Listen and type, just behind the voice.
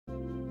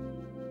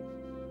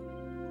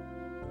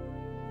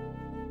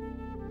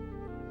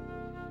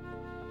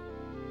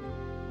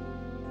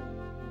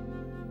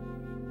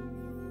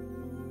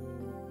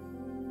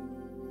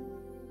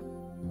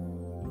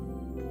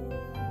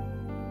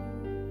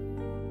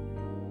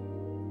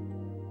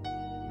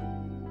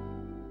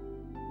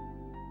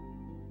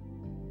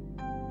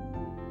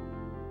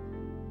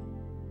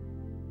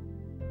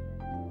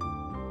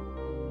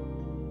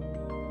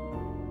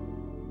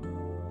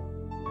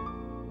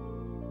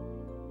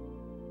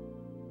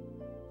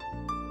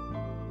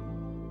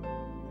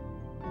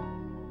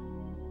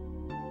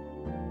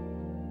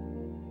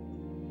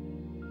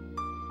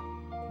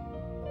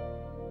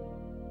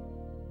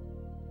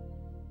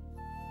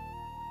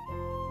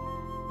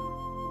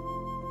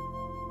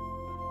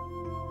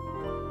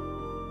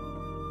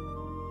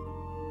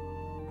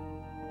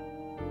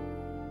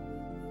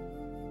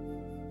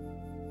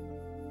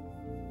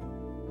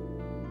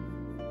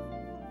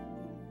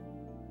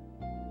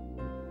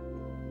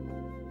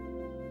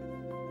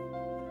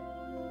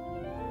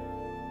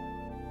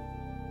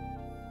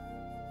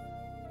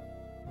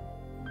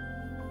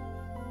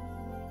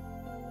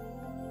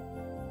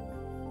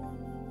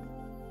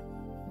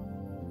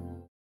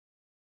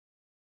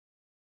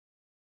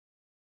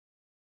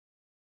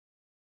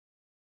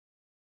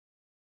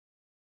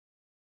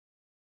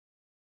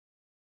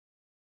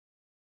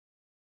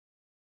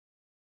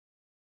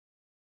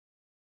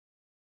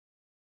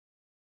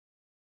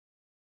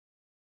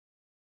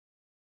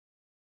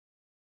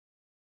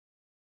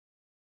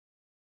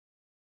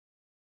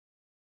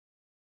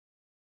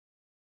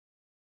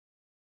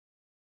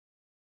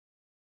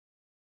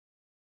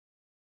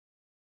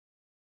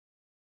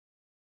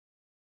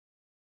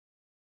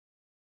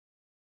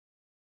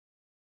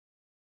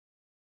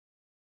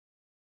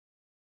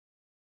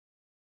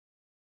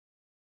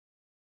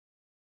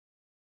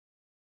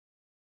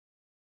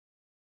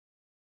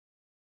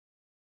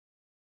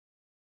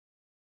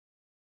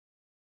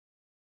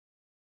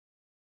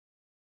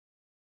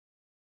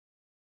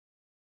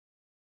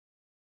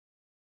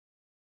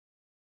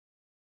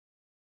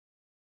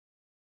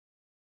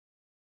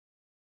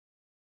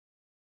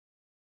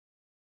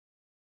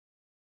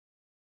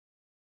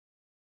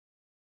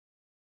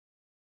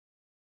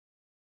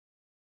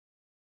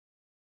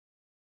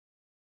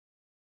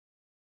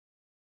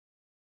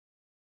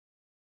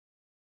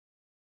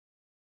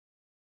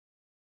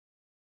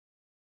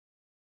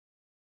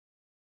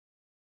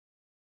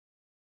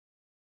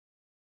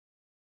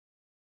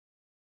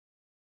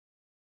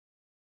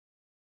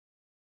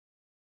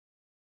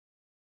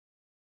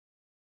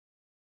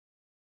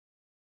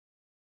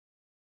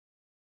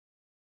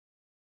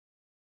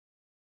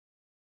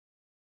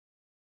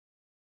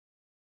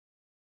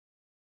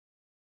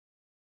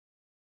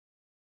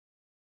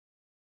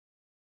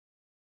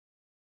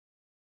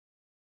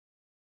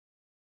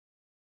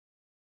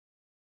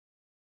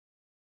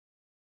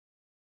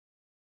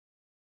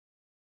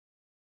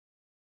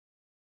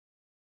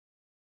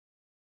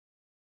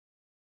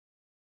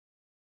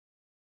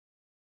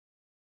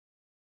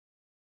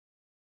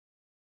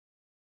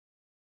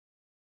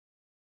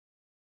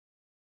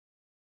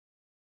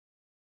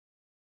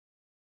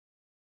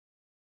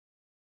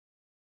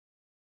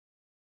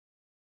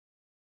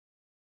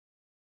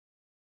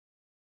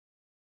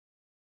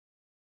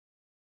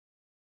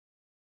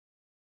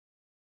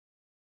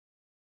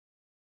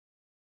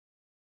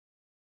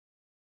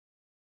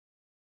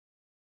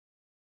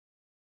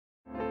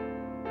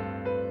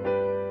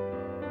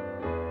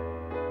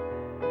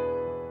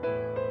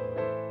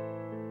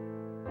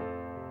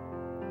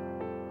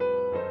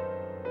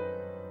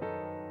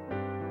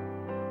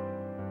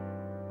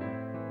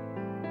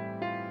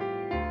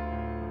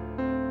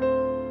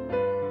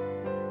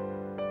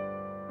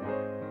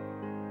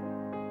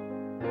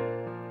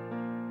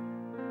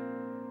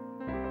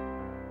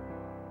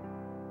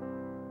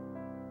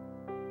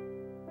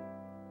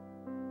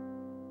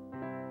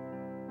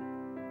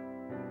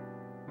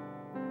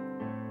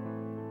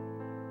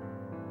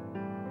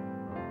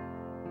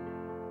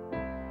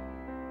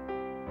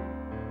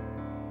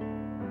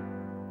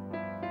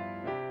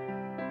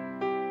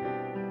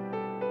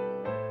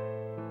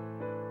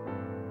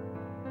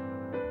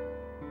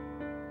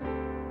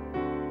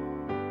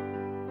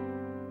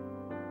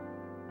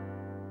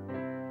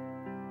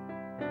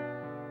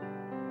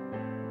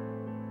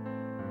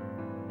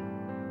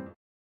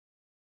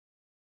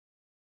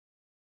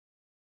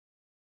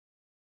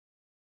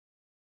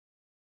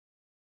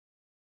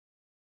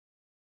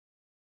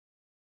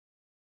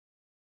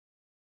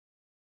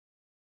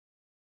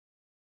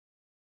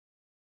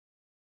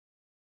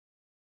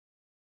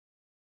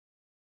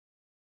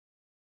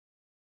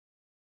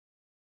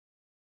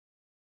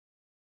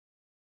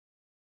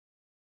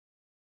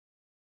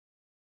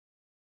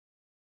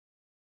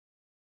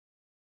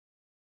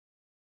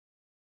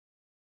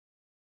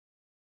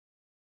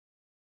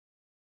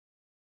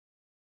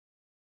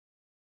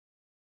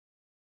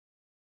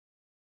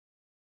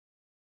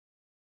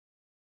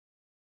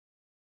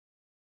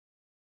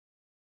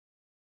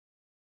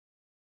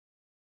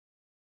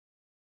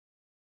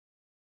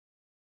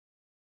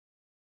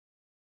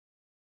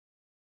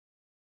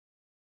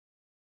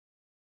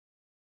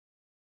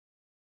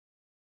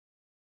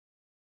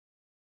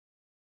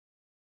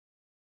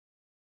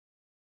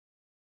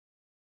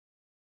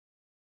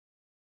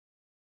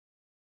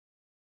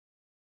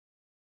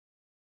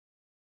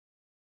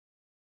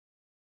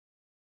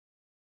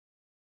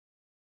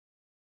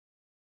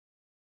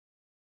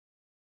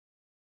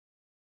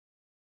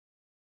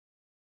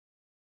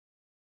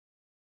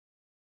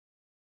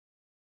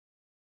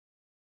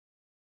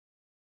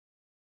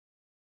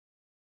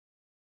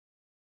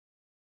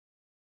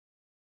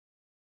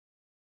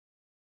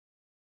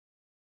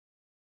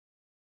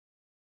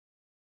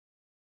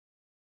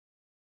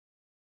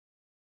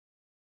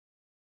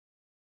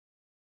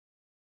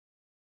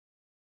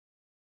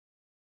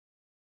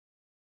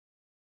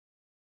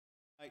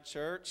Night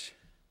church,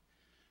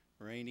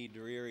 rainy,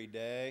 dreary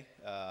day.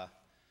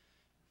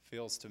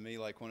 Feels to me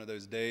like one of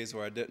those days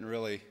where I didn't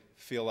really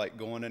feel like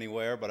going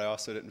anywhere, but I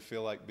also didn't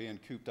feel like being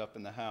cooped up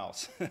in the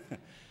house.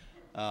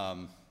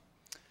 I'm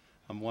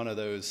one of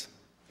those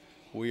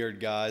weird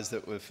guys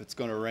that if it's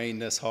going to rain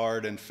this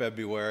hard in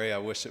February, I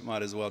wish it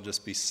might as well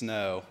just be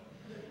snow.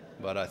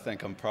 But I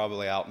think I'm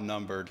probably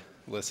outnumbered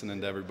listening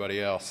to everybody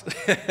else.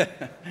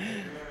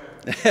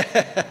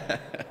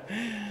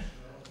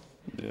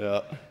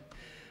 Yeah.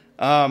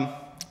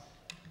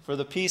 For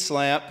the Peace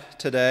Lamp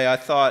today, I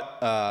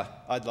thought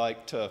I'd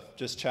like to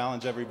just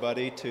challenge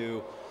everybody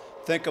to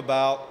think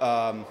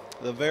about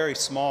the very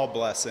small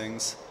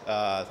blessings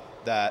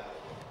that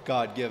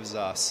God gives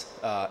us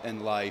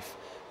in life.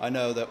 I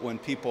know that when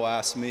people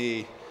ask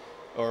me,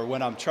 or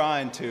when I'm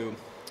trying to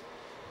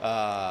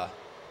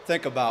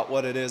think about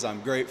what it is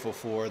I'm grateful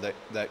for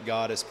that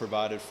God has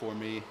provided for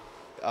me,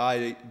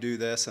 I do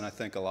this, and I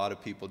think a lot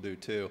of people do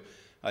too.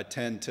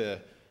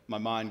 My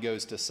mind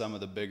goes to some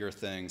of the bigger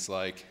things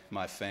like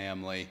my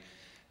family,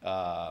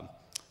 the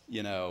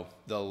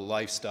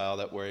lifestyle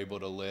that we're able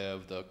to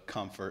live, the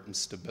comfort and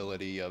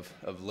stability of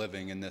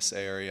living in this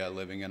area,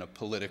 living in a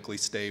politically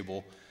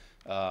stable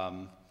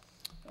time.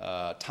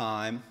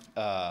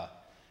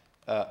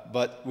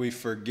 But we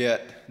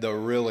forget the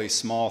really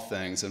small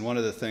things. And one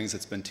of the things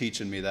that's been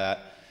teaching me that,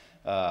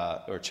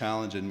 or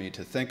challenging me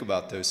to think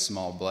about those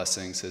small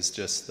blessings, is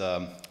just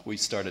we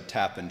started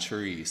tapping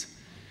trees.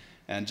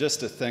 And just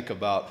to think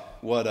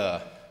about what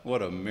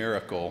a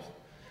miracle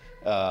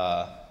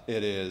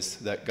it is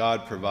that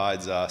God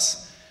provides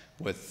us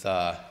with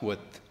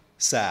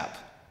sap.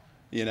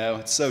 You know,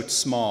 it's so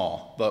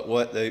small,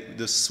 but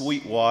the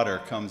sweet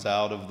water comes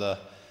out of the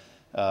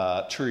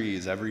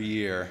trees every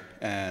year,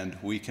 and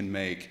we can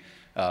make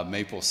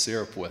maple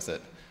syrup with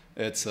it.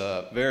 It's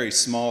a very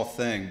small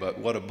thing, but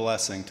what a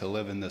blessing to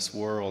live in this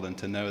world and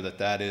to know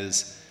that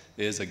is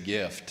a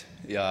gift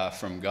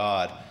from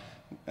God.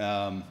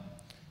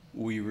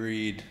 We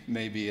read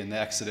maybe in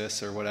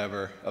Exodus or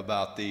whatever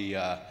about the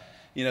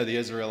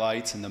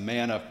Israelites, and the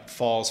manna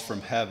falls from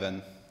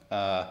heaven,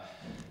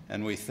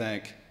 and we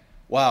think,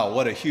 wow,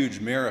 what a huge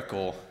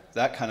miracle.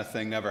 That kind of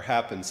thing never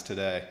happens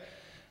today.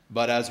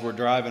 But as we're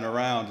driving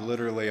around,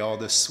 literally all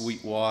this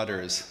sweet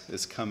water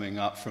is coming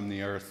up from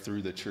the earth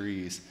through the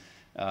trees.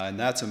 And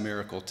that's a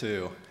miracle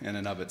too, in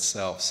and of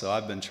itself. So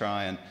I've been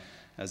trying,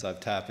 as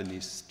I've tapped in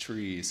these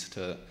trees,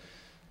 to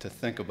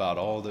think about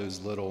all those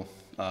little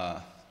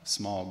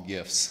small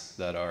gifts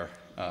that are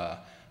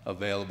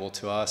available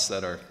to us,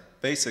 that are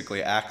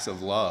basically acts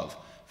of love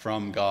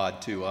from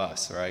God to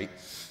us, right?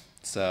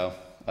 So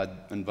I'd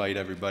invite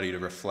everybody to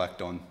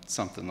reflect on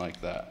something like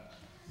that.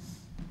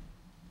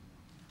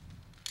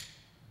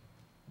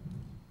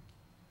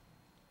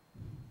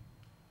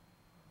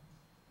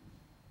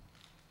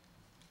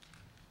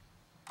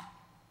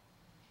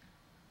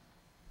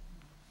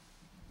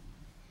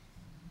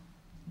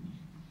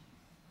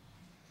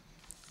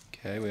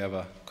 Okay, we have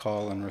a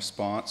call and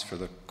response for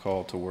the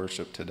call to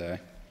worship today.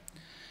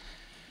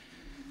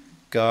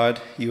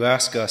 God, you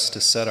ask us to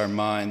set our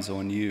minds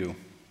on you,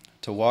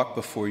 to walk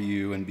before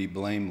you and be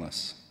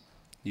blameless.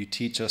 You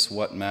teach us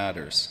what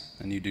matters,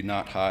 and you do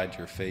not hide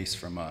your face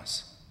from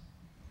us.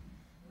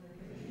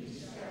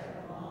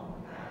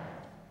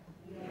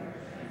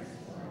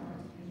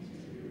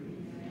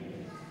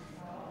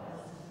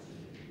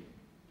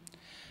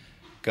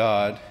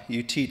 God,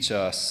 you teach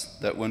us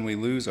that when we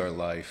lose our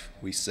life,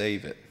 we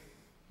save it.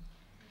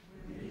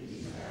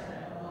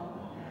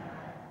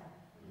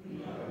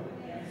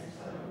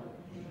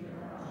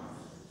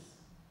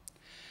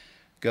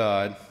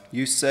 God,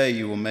 you say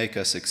you will make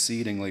us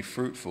exceedingly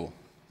fruitful,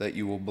 that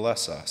you will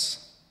bless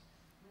us.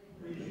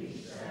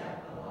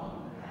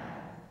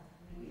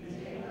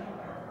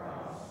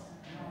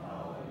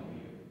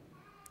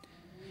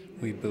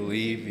 We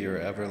believe your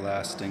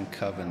everlasting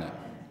covenant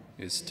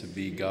is to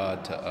be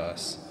God to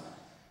us,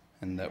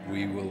 and that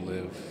we will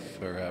live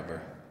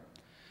forever.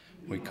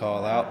 We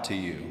call out to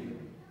you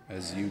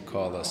as you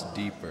call us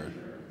deeper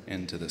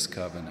into this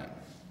covenant.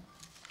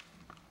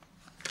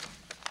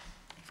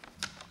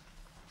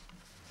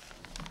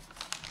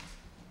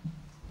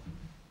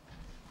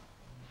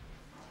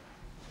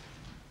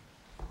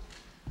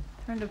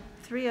 Turn to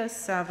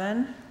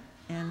 307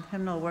 in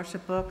Hymnal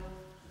Worship Book.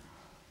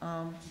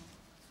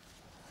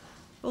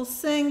 We'll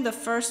sing the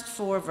first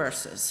 4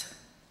 verses.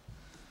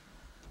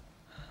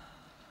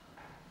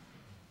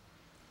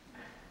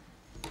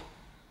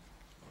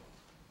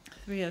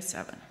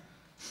 .307.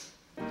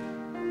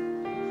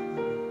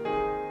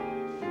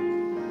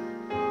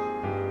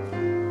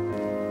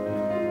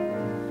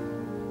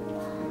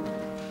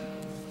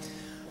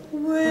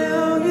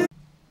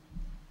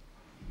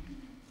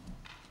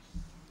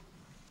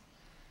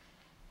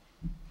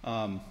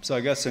 So I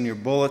guess in your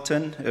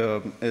bulletin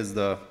is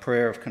the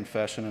prayer of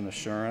confession and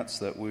assurance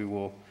that we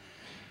will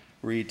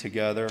read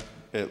together.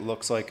 It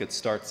looks like it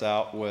starts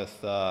out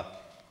with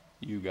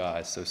you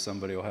guys, so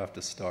somebody will have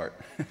to start.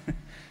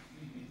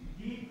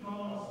 He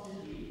calls to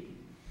thee.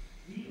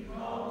 We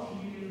call to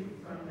you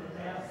from the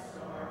depths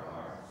of our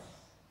hearts.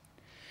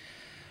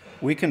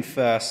 We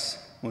confess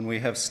when we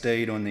have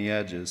stayed on the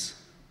edges,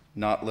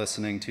 not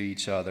listening to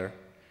each other,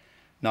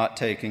 not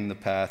taking the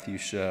path you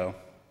show.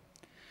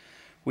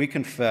 We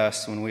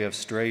confess when we have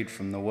strayed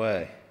from the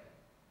way,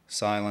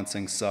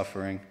 silencing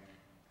suffering,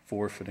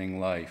 forfeiting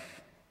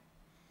life.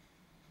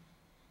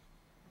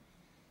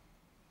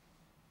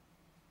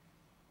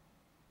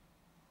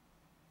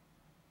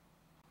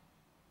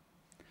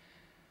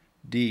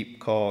 Deep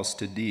calls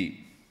to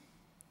deep.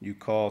 You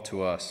call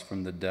to us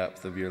from the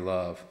depth of your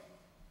love,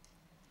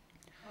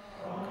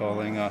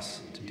 calling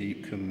us to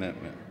deep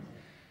commitment.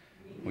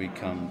 We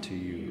come to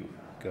you,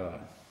 God.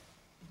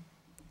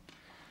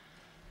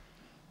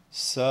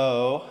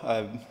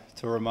 So,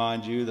 to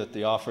remind you that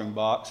the offering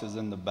box is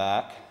in the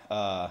back.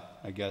 I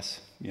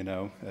guess,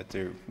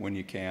 when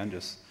you can,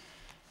 just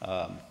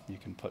you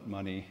can put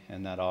money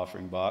in that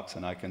offering box,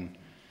 and I can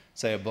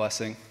say a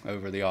blessing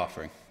over the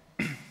offering.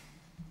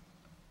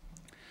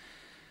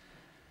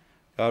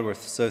 God, we're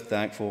so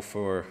thankful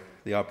for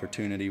the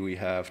opportunity we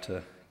have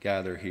to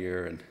gather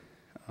here, and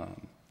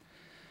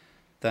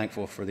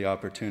thankful for the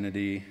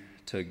opportunity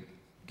to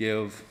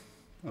give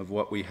of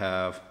what we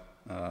have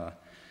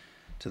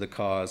to the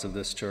cause of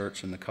this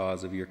church and the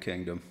cause of your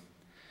kingdom.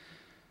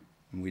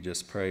 And we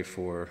just pray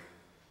for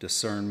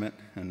discernment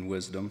and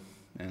wisdom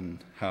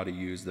and how to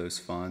use those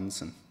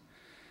funds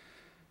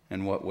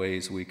and what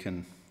ways we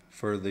can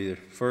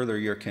further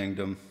your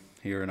kingdom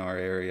here in our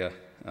area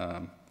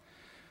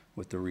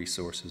with the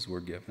resources we're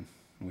given.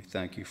 And we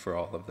thank you for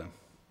all of them.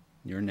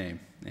 In your name,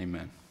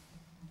 amen.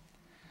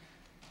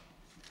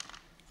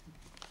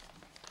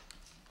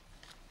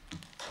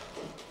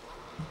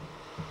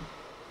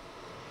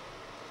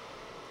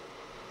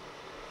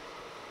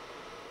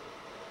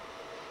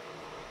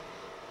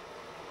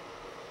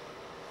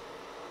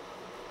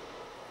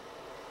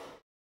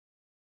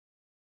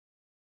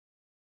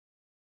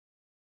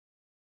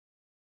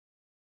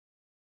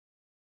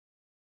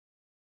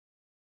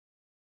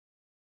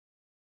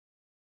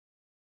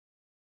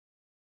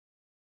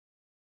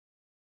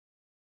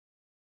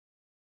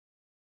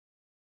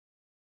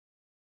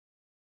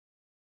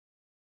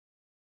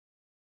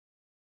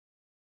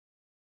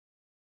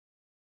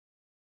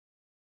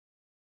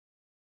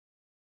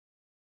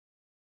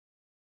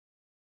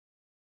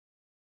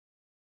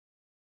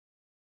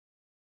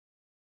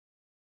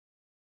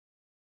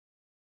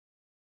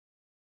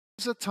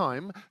 This is a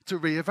time to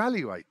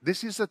reevaluate.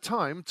 This is a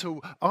time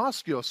to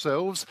ask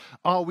yourselves,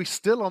 are we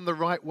still on the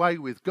right way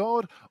with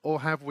God,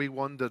 or have we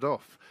wandered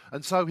off?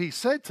 And so he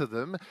said to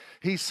them,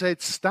 he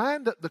said,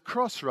 stand at the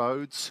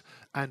crossroads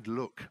and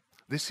look.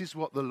 This is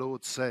what the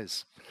Lord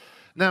says.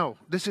 Now,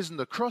 this isn't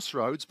a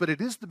crossroads, but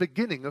it is the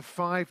beginning of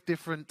 5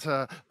 different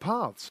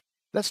paths.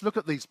 Let's look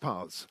at these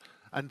paths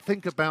and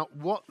think about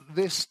what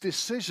this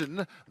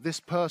decision this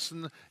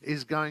person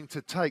is going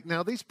to take.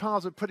 Now, these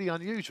paths are pretty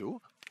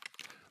unusual,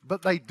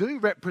 but they do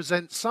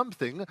represent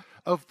something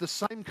of the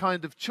same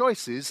kind of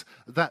choices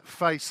that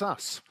face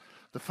us.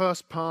 The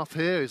first path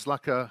here is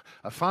like a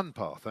fun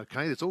path,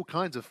 okay? There's all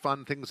kinds of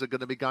fun things that are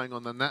going to be going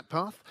on that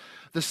path.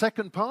 The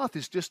second path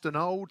is just an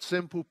old,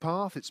 simple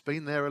path. It's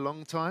been there a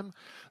long time.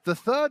 The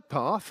third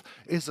path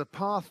is a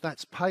path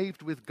that's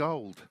paved with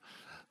gold.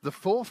 The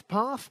fourth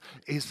path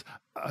is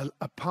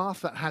a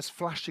path that has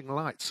flashing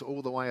lights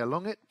all the way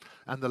along it.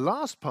 And the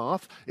last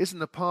path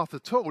isn't a path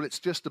at all. It's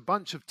just a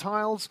bunch of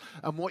tiles.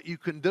 And what you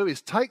can do is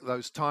take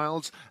those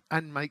tiles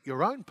and make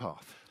your own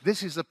path.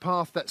 This is a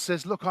path that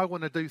says, look, I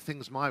want to do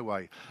things my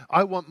way.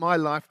 I want my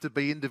life to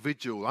be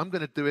individual. I'm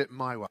going to do it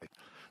my way.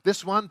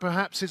 This one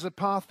perhaps is a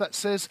path that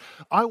says,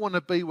 I want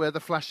to be where the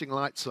flashing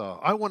lights are.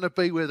 I want to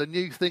be where the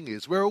new thing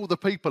is, where all the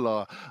people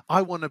are.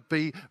 I want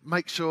to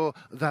make sure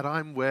that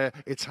I'm where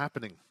it's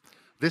happening.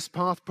 This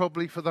path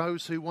probably for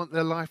those who want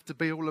their life to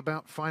be all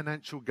about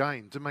financial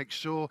gain, to make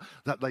sure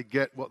that they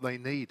get what they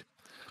need.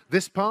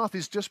 This path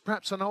is just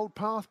perhaps an old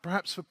path,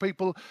 perhaps for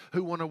people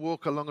who want to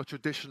walk along a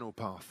traditional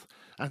path.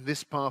 And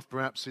this path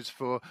perhaps is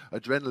for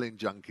adrenaline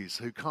junkies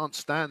who can't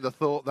stand the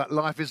thought that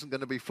life isn't going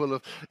to be full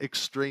of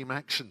extreme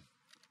action.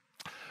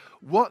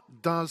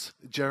 What does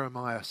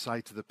Jeremiah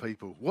say to the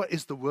people? What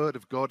is the word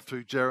of God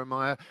through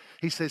Jeremiah?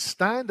 He says,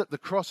 stand at the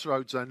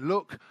crossroads and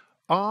look,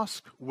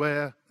 ask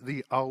where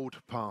the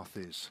old path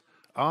is.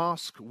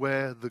 Ask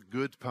where the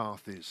good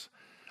path is.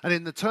 And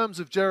in the terms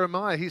of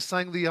Jeremiah, he's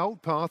saying the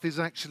old path is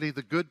actually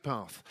the good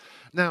path.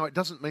 Now, it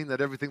doesn't mean that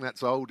everything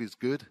that's old is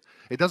good.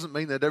 It doesn't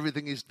mean that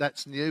everything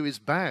that's new is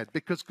bad,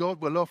 because God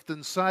will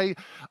often say,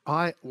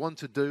 I want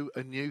to do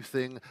a new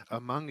thing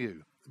among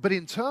you. But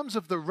in terms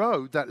of the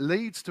road that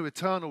leads to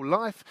eternal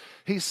life,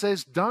 he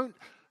says, don't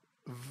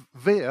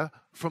veer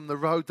from the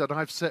road that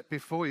I've set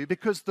before you,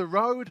 because the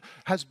road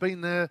has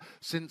been there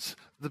since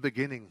the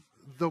beginning.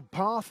 The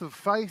path of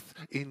faith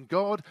in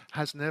God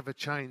has never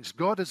changed.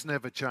 God has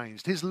never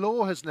changed. His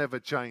law has never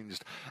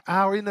changed.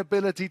 Our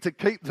inability to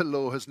keep the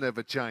law has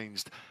never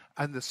changed.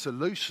 And the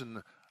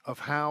solution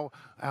of how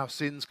our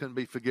sins can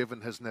be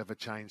forgiven has never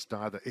changed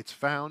either. It's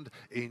found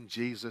in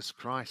Jesus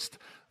Christ.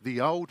 The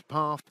old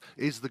path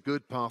is the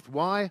good path.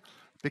 Why?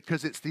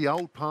 because it's the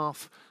old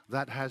path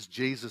that has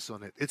Jesus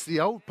on it. It's the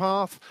old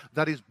path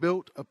that is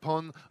built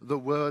upon the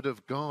Word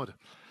of God.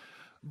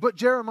 But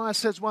Jeremiah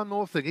says one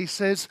more thing. He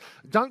says,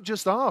 don't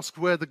just ask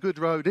where the good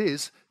road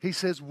is. He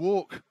says,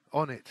 walk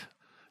on it.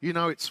 You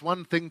know, it's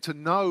one thing to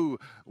know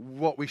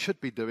what we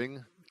should be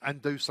doing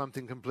and do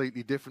something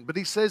completely different. But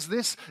he says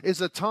this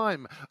is a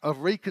time of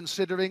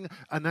reconsidering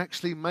and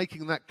actually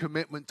making that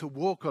commitment to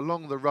walk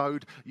along the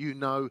road you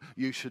know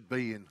you should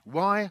be in.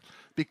 Why?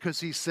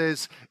 Because he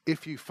says,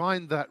 if you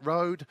find that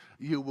road,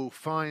 you will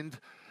find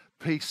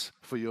peace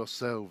for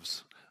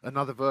yourselves.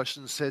 Another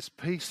version says,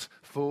 peace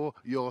for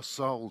your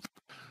soul.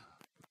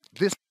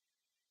 This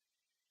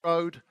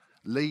road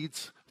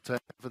leads to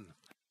heaven.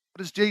 What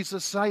does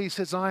Jesus say? He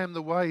says, I am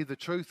the way, the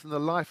truth, and the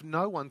life.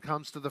 No one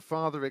comes to the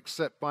Father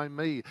except by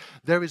me.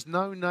 There is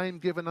no name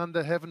given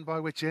under heaven by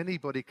which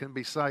anybody can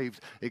be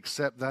saved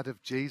except that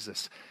of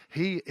Jesus.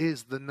 He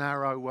is the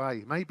narrow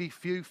way. Maybe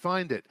few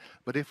find it,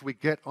 but if we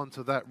get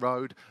onto that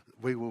road,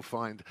 we will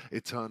find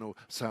eternal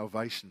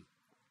salvation.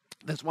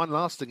 There's one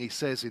last thing he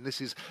says, and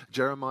this is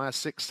Jeremiah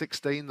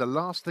 6:16. The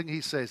last thing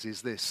he says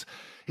is this.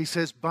 He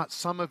says, but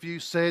some of you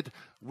said,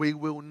 we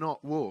will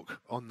not walk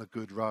on the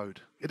good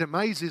road. It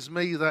amazes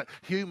me that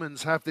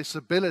humans have this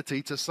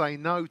ability to say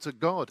no to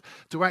God,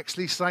 to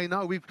actually say,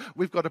 no,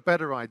 we've got a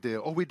better idea,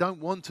 or we don't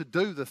want to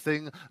do the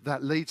thing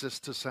that leads us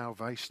to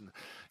salvation.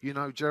 You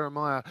know,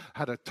 Jeremiah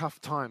had a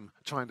tough time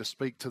trying to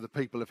speak to the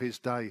people of his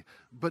day,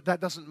 but that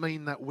doesn't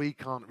mean that we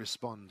can't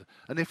respond.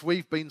 And if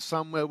we've been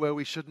somewhere where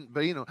we shouldn't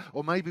be,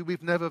 or maybe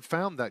we've never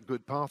found that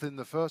good path in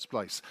the first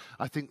place,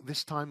 I think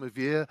this time of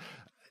year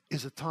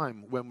is a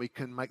time when we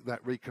can make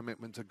that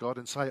recommitment to God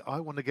and say,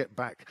 I want to get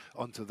back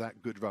onto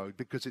that good road,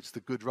 because it's the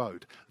good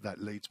road that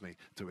leads me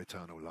to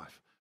eternal life.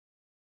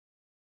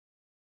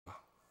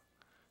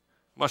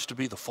 Must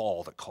be the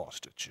fall that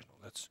caused it, you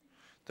know.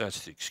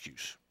 That's the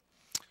excuse.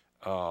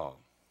 What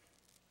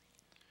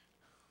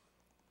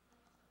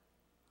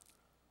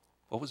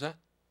was that?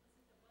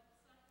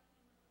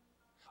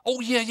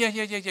 Oh, yeah.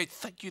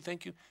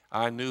 Thank you.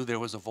 I knew there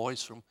was a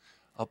voice from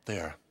up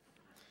there.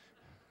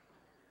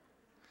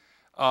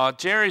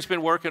 Jerry's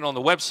been working on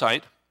the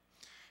website,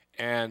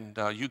 and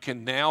you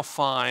can now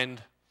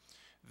find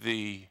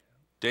the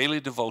daily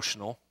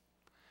devotional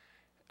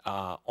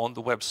on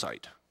the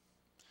website.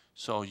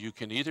 So you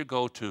can either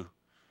go to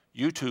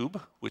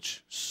YouTube,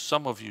 which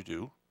some of you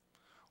do,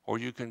 or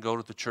you can go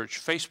to the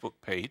church Facebook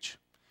page,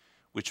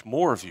 which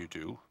more of you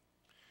do,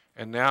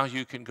 and now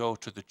you can go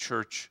to the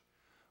church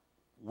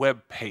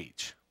web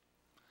page.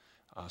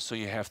 So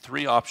you have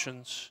three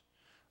options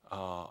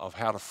of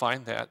how to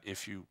find that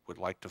if you would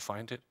like to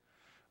find it.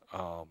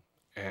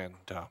 And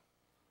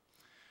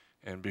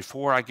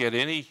before I get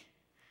any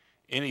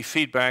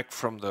feedback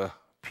from the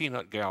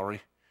peanut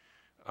gallery,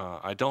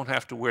 I don't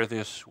have to wear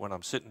this when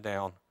I'm sitting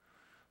down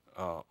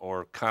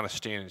or kind of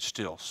standing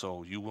still.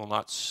 So you will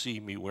not see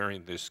me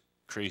wearing this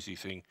crazy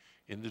thing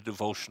in the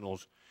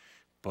devotionals,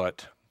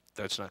 but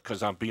that's not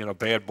because I'm being a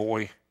bad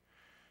boy.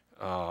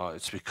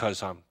 It's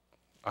because I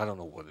don't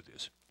know what it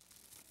is.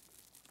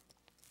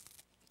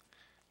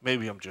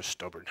 Maybe I'm just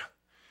stubborn.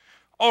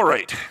 All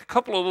right, a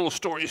couple of little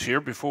stories here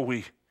before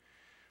we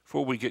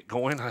get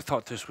going. I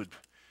thought this would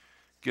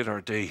get our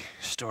day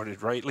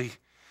started rightly.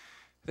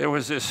 There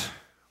was this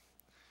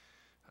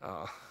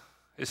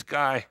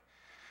guy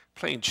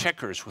playing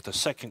checkers with a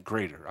second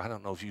grader. I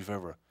don't know if you've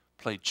ever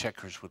played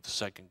checkers with a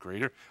second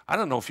grader. I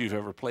don't know if you've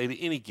ever played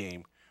any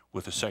game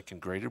with a second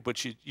grader,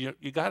 but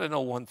you got to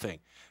know one thing.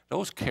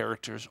 Those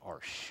characters are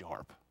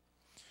sharp.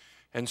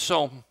 And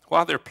so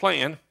while they're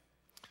playing,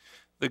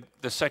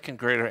 the second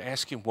grader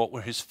asked him what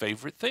were his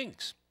favorite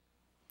things.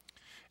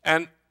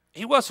 And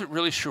he wasn't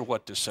really sure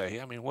what to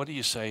say. I mean, what do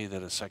you say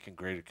that a second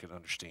grader can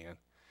understand?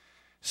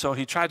 So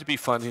he tried to be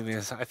funny, and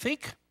he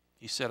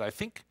said, I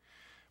think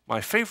my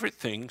favorite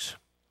things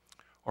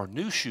are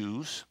new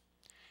shoes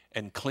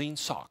and clean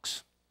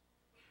socks.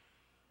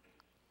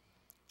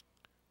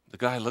 The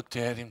guy looked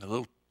at him, the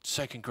little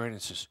second grader,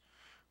 and says,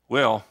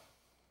 well,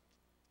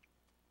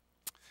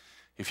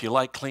 if you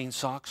like clean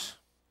socks,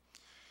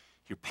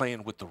 you're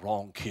playing with the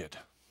wrong kid.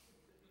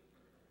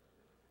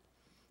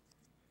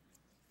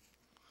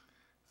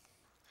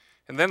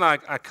 And then I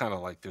kind of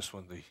like this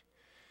one.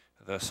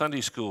 The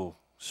Sunday school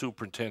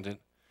superintendent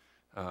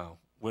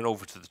went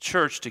over to the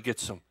church to get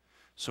some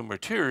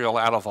material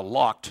out of a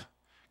locked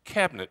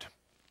cabinet.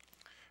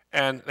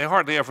 And they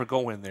hardly ever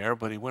go in there,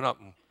 but he went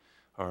up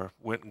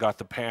and got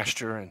the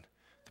pastor, and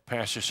the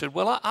pastor said,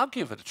 well, I'll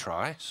give it a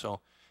try. So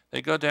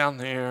they go down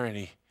there,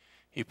 and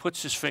he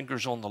puts his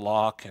fingers on the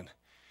lock, and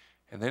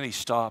then he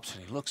stops,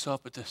 and he looks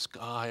up at the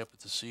sky, up at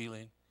the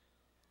ceiling,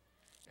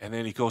 and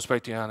then he goes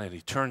back down, and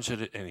he turns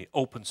it, and he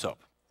opens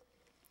up.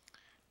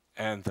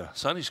 And the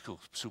Sunday school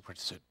superintendent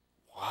said,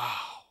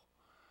 wow,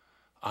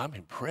 I'm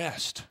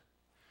impressed.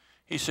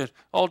 He said,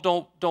 oh,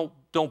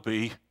 don't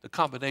be. The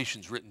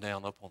combination's written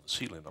down up on the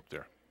ceiling up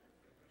there.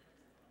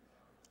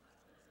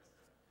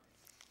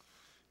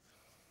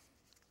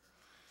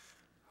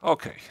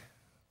 Okay,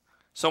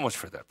 so much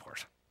for that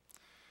part.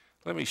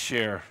 Let me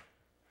share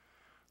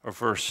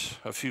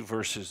a few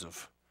verses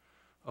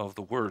of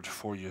the word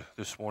for you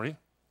this morning.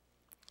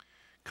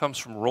 It comes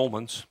from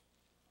Romans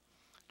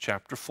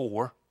chapter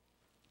 4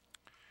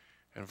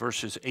 and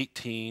verses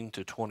 18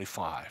 to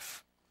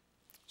 25.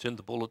 It's in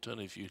the bulletin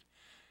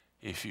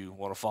if you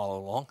want to follow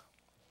along.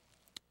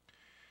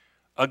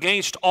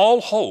 Against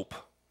all hope,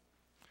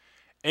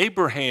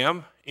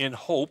 Abraham in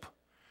hope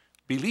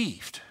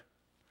believed,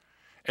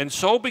 and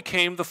so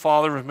became the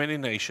father of many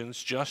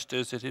nations, just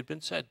as it had been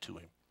said to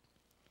him.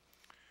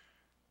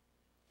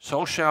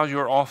 So shall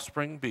your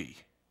offspring be.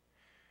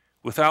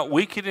 Without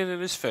weakening in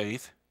his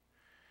faith,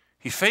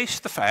 he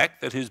faced the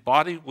fact that his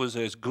body was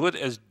as good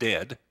as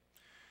dead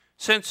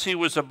since he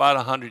was about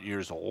 100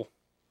 years old,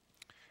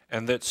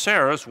 and that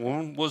Sarah's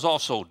womb was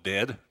also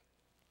dead.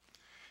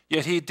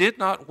 Yet he did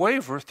not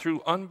waver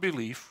through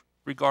unbelief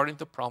regarding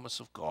the promise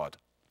of God,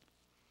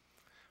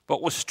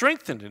 but was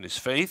strengthened in his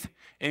faith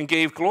and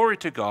gave glory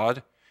to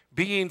God,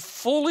 being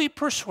fully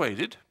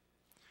persuaded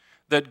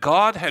that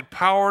God had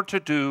power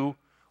to do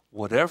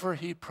whatever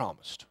he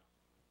promised.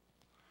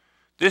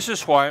 This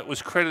is why it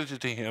was credited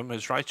to him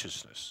as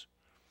righteousness.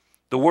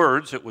 The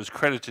words "it was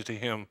credited to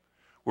him"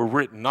 were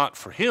written not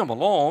for him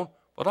alone,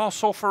 but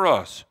also for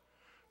us,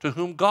 to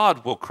whom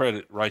God will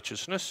credit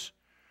righteousness,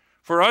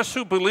 for us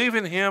who believe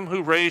in him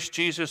who raised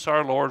Jesus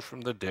our Lord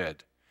from the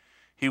dead.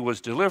 He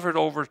was delivered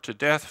over to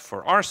death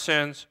for our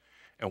sins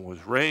and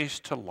was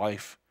raised to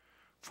life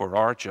for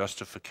our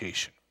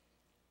justification.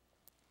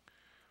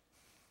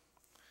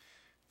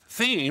 The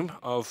theme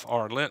of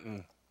our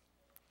Lenten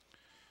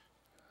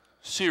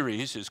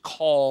series is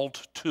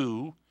called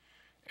to,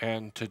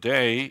 and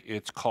today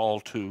it's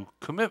called to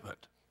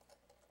commitment.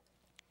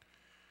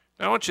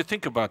 Now I want you to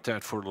think about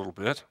that for a little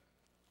bit.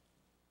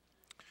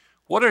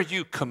 What are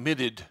you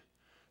committed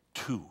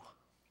to?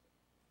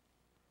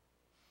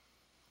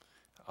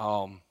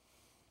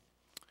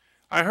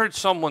 I heard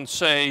someone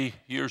say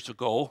years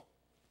ago,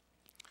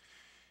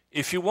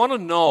 if you want to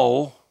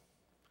know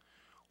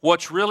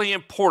what's really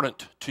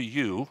important to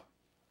you,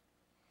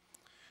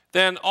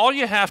 then all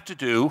you have to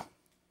do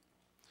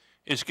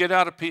is get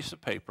out a piece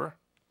of paper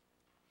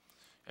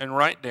and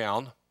write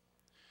down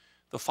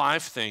the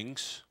 5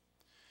 things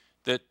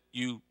that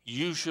you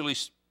usually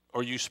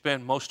or you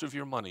spend most of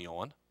your money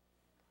on,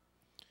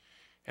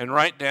 and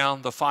write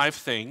down the 5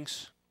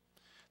 things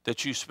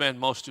that you spend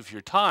most of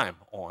your time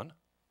on,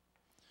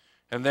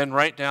 and then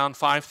write down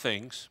 5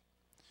 things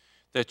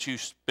that you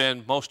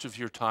spend most of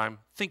your time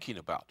thinking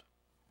about.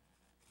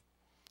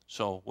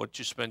 So what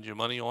you spend your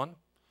money on,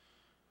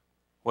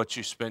 what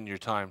you spend your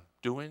time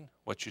doing,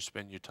 what you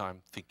spend your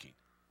time thinking.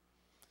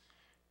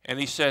 And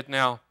he said,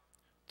 now,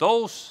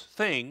 those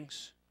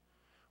things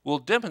will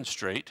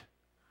demonstrate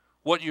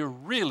what you're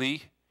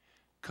really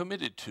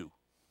committed to.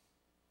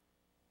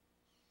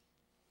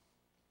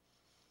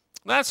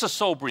 That's a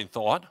sobering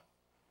thought.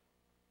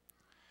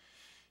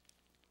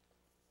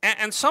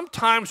 And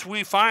sometimes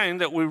we find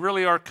that we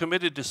really are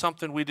committed to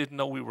something we didn't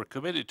know we were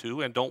committed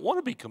to and don't want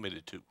to be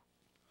committed to.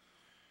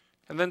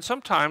 And then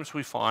sometimes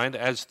we find,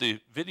 as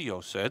the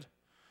video said,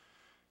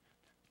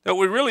 that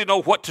we really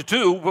know what to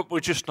do, but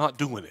we're just not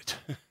doing it.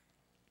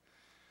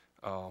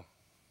 I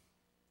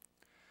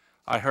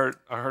heard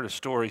a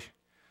story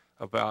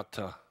about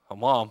a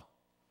mom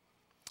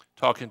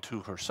talking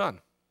to her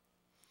son,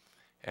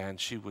 and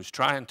she was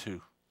trying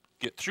to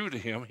get through to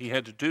him. He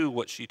had to do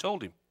what she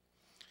told him.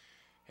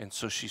 And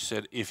so she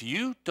said, if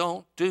you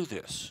don't do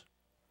this,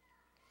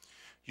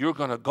 you're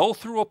going to go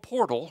through a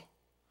portal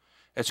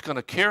that's going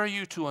to carry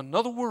you to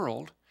another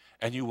world,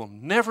 and you will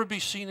never be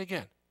seen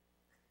again.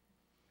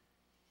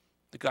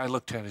 The guy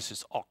looked at her and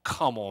says, oh,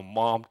 come on,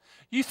 Mom.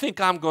 You think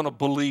I'm going to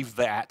believe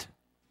that?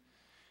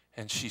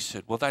 And she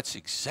said, well, that's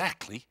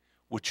exactly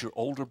what your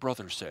older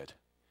brother said.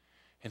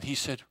 And he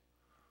said,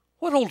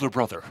 what older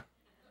brother?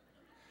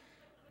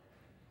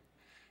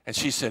 And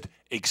she said,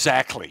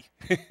 exactly.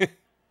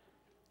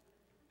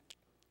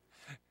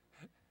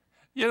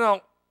 You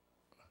know,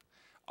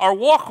 our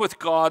walk with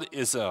God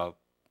is a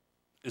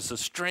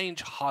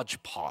strange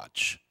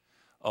hodgepodge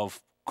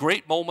of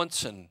great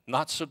moments and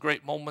not so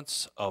great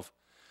moments, of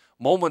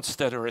moments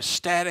that are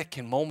ecstatic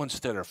and moments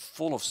that are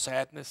full of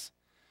sadness.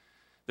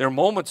 There are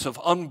moments of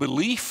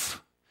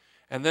unbelief,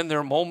 and then there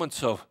are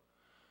moments of,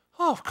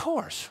 oh, of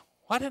course,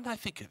 why didn't I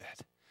think of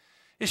that?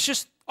 It's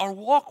just our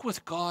walk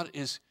with God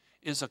is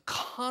a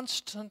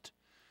constant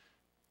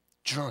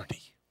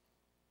journey.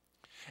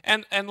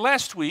 And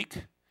last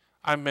week,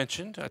 I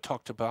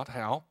talked about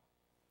how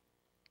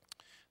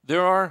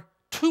there are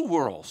 2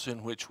 worlds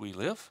in which we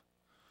live,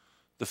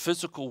 the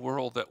physical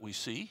world that we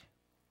see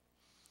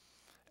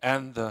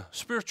and the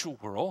spiritual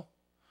world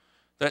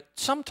that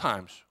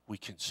sometimes we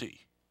can see.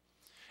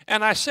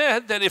 And I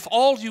said that if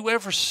all you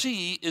ever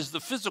see is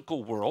the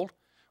physical world,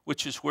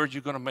 which is where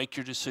you're going to make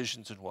your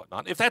decisions and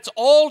whatnot, if that's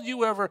all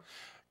you ever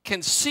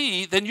can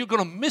see, then you're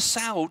going to miss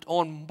out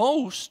on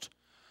most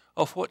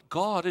of what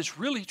God is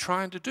really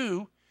trying to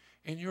do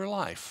in your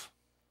life.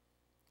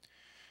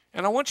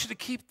 And I want you to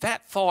keep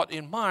that thought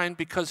in mind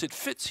because it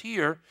fits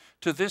here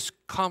to this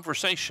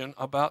conversation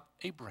about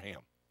Abraham.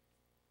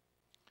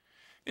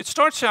 It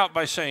starts out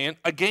by saying,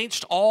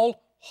 against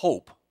all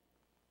hope.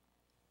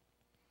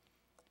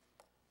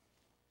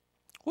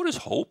 What is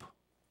hope?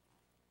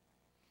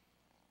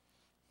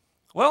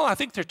 Well, I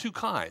think there are two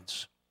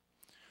kinds.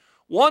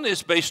 One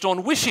is based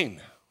on wishing.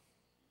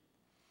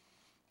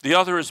 The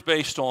other is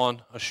based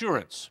on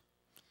assurance.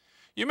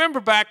 You remember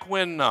back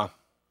when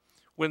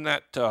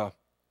that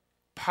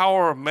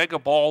Power Mega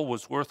Ball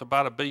was worth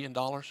about $1 billion?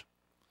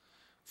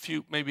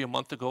 Maybe a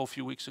month ago, a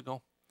few weeks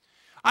ago.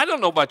 I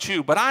don't know about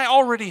you, but I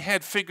already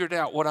had figured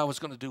out what I was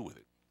going to do with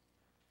it.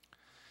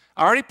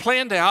 I already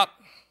planned out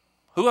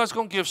who I was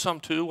going to give some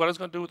to, what I was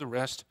going to do with the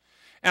rest.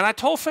 And I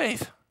told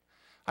Faith,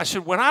 I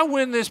said, when I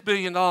win this $1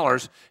 billion,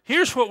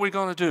 here's what we're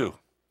going to do.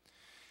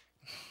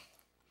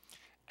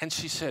 And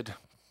she said,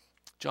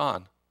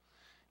 John,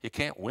 you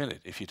can't win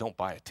it if you don't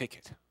buy a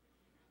ticket.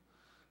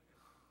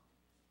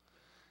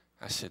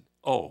 I said,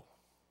 oh,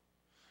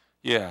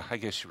 yeah, I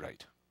guess you're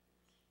right.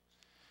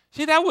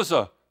 See, that was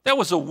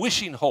a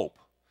wishing hope.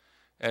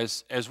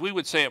 As we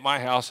would say at my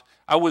house,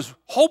 I was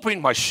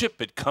hoping my ship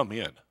had come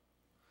in.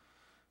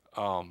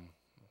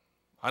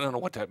 I don't know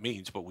what that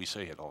means, but we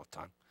say it all the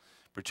time,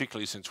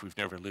 particularly since we've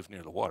never lived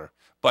near the water.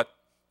 But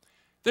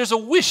there's a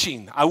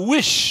wishing. I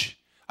wish,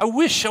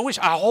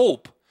 I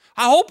hope.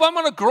 I hope I'm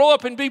going to grow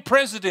up and be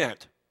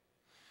president.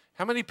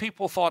 How many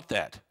people thought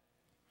that?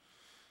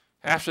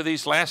 After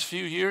these last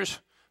few years,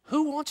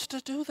 who wants to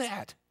do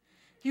that?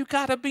 You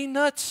got to be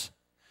nuts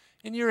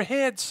in your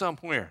head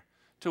somewhere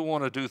to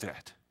want to do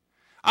that.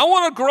 I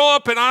want to grow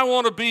up and I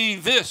want to be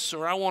this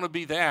or I want to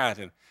be that.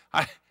 And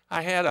I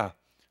had a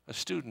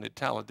student at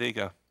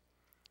Talladega.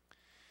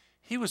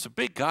 He was a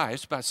big guy. He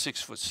was about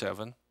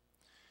 6'7",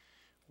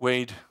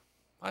 weighed,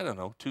 I don't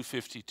know,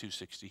 250,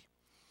 260.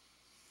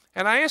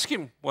 And I asked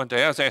him one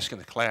day, I was asking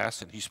the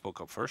class, and he spoke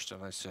up first,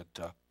 and I said,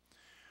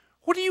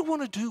 what do you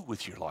want to do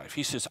with your life?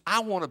 He says, I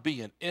want to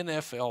be an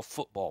NFL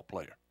football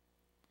player.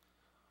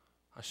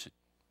 I said,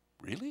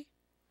 really?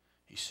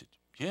 He said,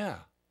 yeah.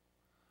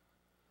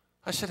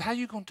 I said, how are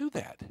you going to do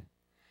that?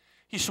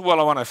 He said,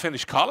 well, when I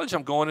finish college,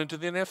 I'm going into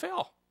the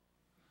NFL.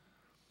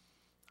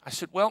 I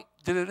said, well,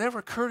 did it ever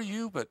occur to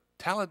you, but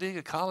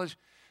Talladega College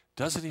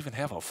doesn't even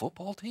have a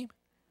football team?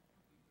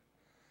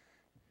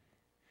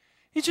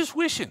 He's just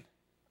wishing.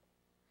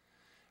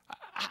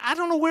 I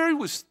don't know where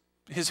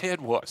his head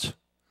was.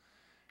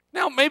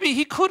 Now, maybe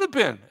he could have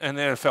been an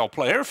NFL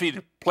player if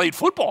he'd played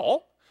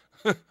football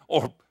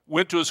or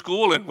went to a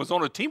school and was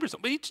on a team or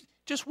something. But he's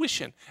just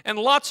wishing. And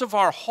lots of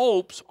our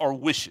hopes are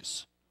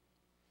wishes.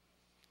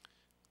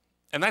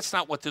 And that's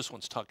not what this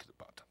one's talking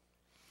about.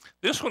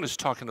 This one is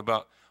talking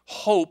about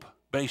hope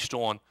based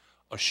on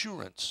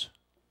assurance.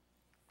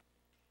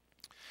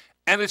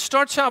 And it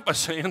starts out by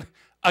saying,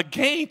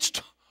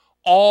 against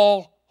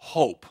all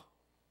hope.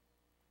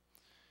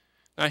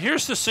 Now,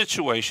 here's the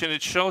situation.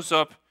 It shows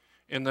up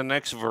in the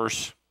next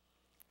verse.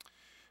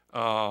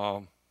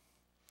 The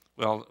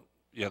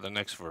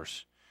next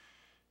verse.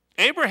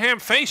 Abraham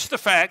faced the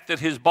fact that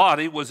his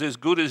body was as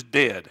good as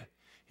dead.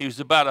 He was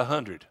about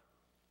 100.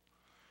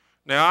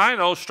 Now, I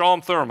know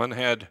Strom Thurmond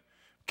had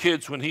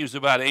kids when he was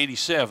about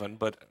 87,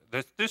 but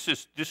this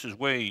is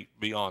way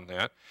beyond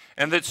that.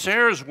 And that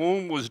Sarah's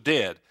womb was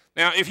dead.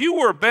 Now, if you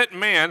were a betting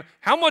man,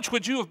 how much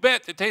would you have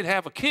bet that they'd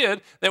have a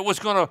kid that was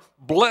going to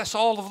bless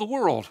all of the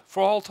world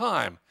for all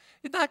time?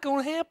 It's not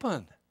going to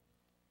happen.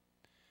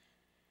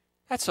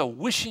 That's a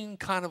wishing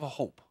kind of a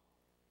hope.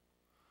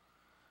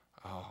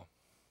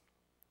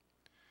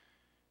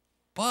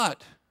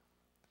 But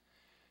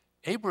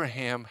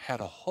Abraham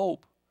had a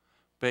hope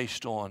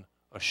based on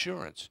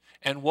assurance.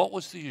 And what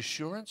was the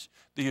assurance?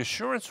 The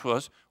assurance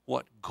was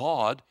what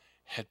God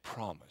had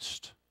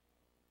promised.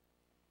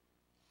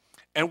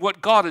 And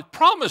what God had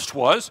promised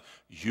was,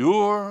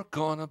 you're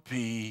going to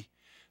be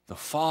the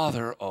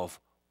father of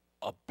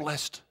a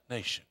blessed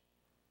nation.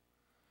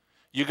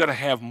 You're going to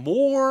have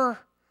more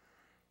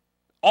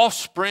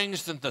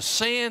offsprings than the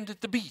sand at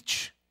the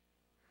beach.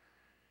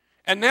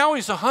 And now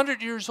he's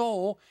 100 years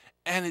old,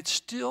 and it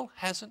still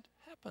hasn't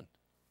happened.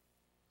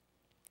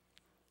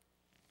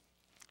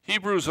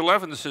 Hebrews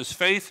 11 says,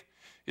 faith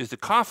is the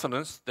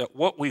confidence that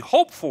what we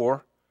hope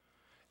for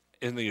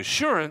and the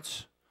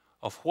assurance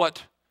of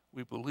what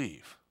we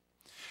believe.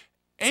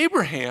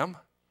 Abraham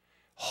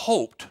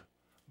hoped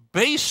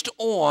based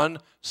on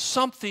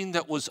something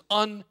that was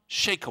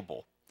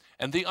unshakable.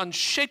 And the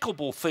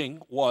unshakable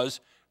thing was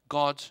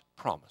God's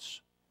promise.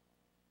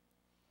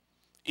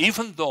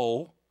 Even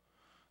though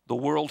the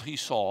world he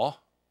saw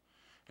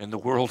and the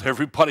world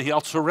everybody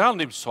else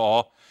around him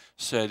saw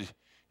said,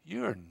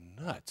 you're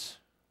nuts.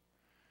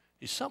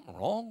 Is something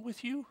wrong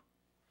with you?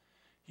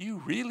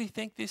 You really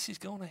think this is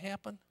going to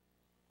happen?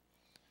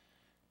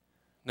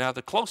 Now,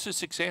 the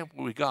closest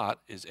example we got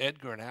is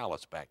Edgar and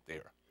Alice back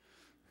there.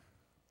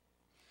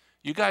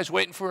 You guys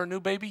waiting for a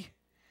new baby?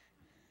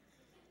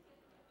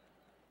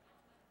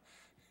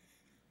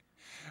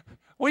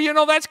 Well, you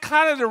know, that's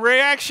kind of the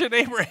reaction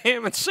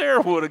Abraham and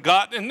Sarah would have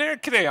gotten in their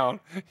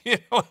town. You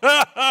know,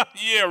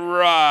 yeah,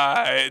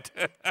 right.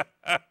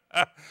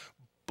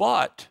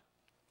 But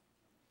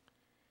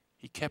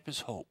he kept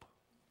his hope.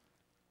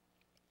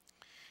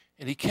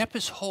 And he kept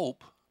his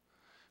hope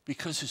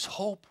because his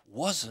hope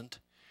wasn't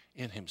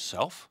in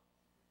himself.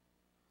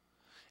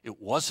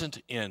 It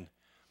wasn't in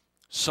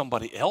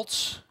somebody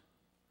else.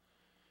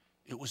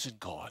 It was in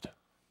God.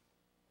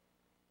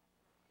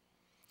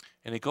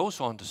 And he goes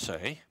on to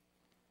say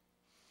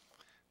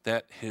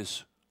that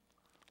his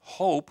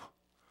hope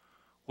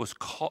was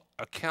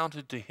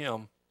accounted to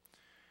him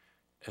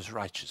as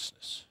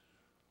righteousness.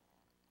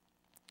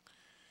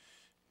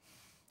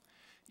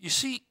 You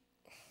see,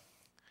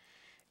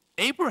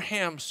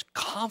 Abraham's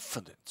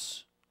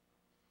confidence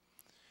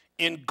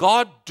in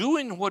God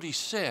doing what he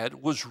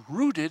said was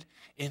rooted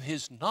in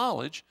his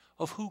knowledge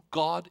of who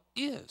God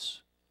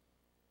is.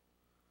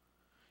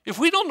 If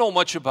we don't know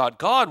much about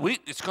God,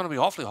 it's going to be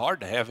awfully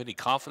hard to have any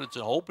confidence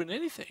and hope in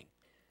anything.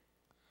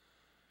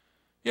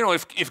 You know,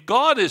 if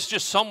God is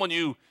just someone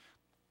you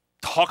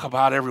talk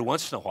about every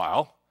once in a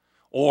while,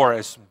 or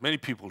as many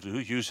people do,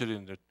 use it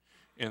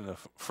in the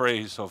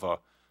phrase of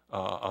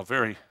a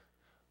very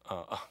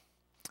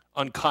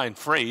unkind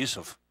phrase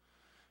of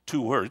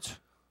 2 words,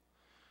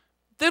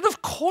 then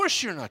of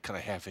course you're not going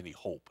to have any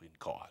hope in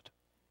God.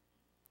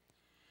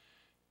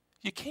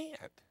 You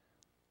can't.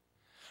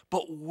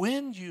 But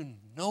when you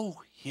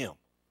know him,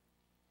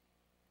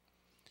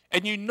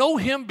 and you know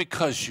him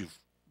because you've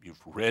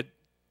read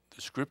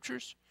the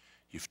scriptures,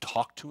 you've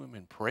talked to him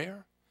in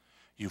prayer,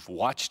 you've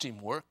watched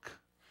him work,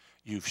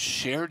 you've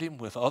shared him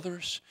with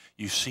others,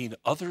 you've seen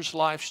others'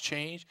 lives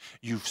change,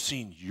 you've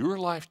seen your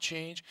life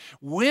change.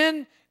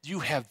 When you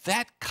have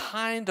that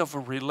kind of a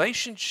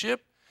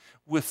relationship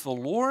with the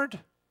Lord,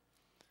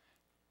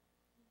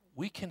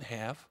 we can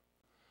have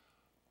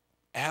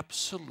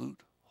absolute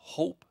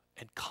hope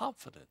and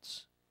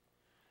confidence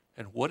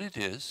in what it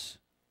is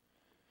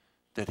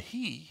that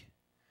he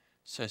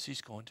says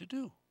he's going to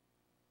do.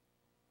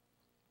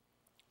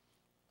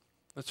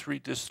 Let's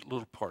read this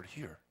little part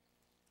here.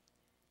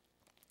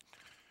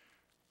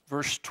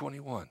 Verse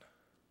 21.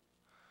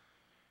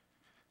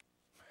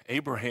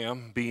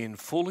 Abraham, being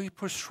fully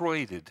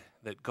persuaded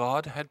that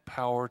God had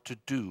power to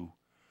do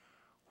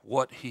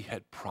what he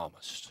had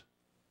promised.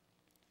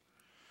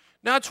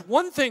 Now, it's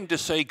one thing to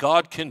say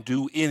God can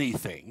do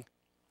anything,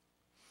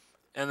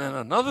 and then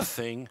another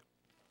thing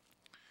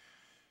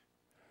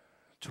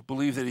to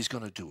believe that he's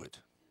going to do it.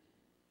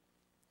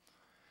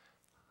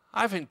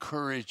 I've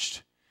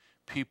encouraged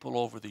people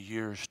over the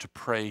years to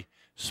pray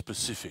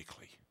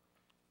specifically.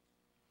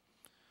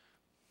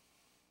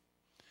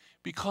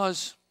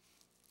 Because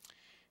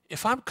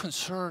if I'm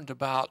concerned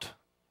about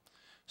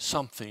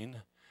something,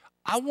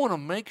 I want to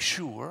make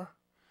sure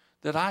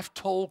that I've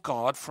told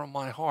God from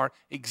my heart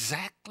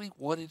exactly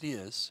what it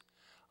is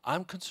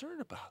I'm concerned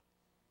about.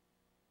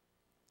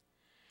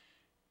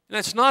 And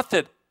it's not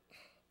that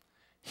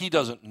he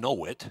doesn't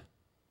know it.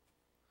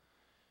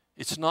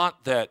 It's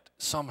not that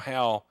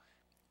somehow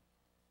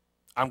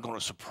I'm going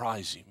to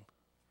surprise him.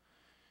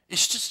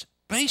 It's just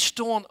based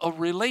on a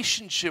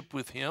relationship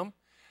with him,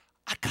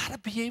 I got to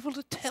be able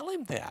to tell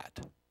him that.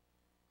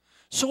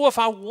 So if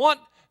I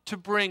want to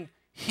bring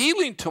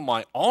healing to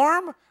my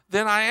arm,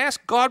 then I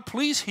ask God,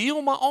 please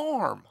heal my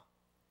arm.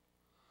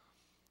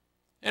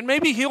 And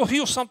maybe he'll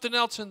heal something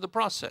else in the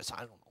process.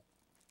 I don't know.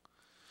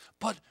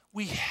 But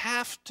we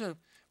have to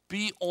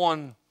be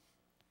on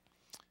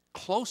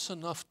close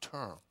enough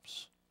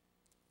terms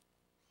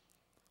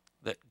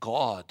that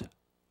God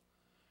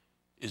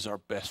is our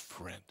best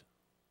friend.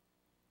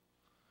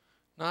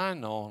 Now, I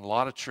know a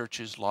lot of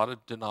churches, a lot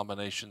of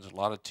denominations, a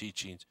lot of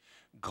teachings,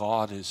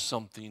 God is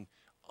something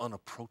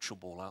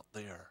unapproachable out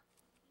there.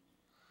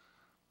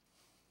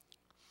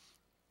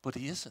 But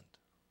he isn't.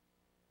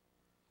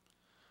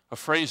 A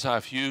phrase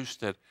I've used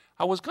that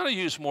I was going to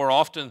use more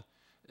often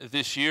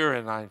this year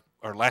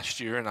or last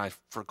year, and I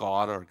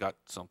forgot or got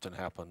something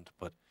happened,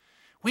 but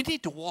we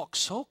need to walk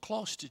so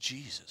close to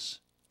Jesus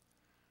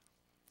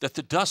that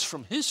the dust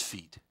from his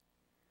feet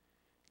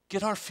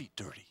get our feet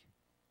dirty.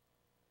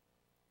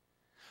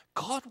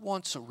 God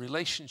wants a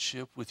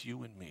relationship with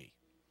you and me.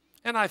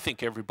 And I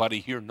think everybody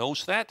here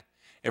knows that.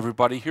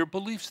 Everybody here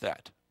believes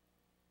that.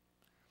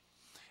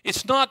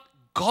 It's not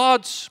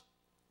God's,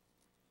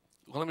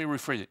 well, let me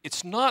rephrase it.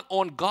 It's not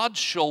on God's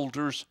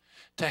shoulders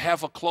to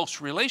have a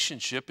close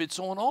relationship. It's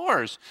on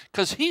ours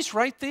because he's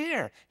right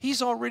there.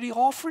 He's already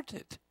offered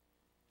it.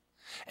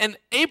 And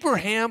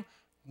Abraham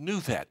knew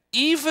that,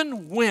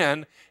 even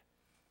when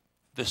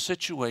the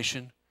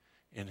situation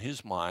in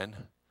his mind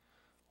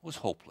was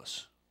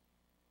hopeless.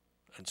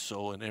 And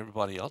so in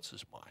everybody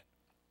else's mind.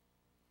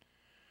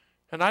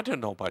 And I don't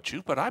know about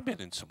you, but I've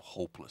been in some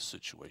hopeless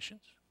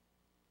situations.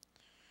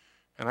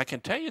 And I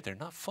can tell you they're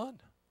not fun.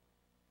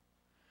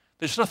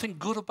 There's nothing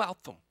good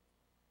about them.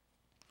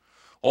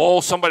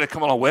 Oh, somebody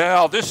come along,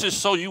 well, this is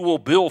so you will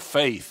build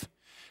faith.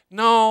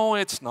 No,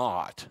 it's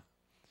not.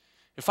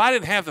 If I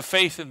didn't have the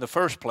faith in the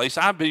first place,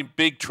 I'd be in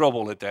big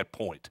trouble at that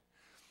point.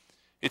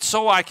 It's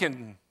so I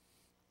can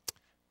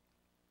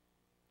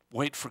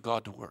wait for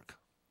God to work.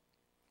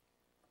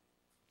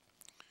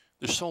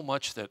 There's so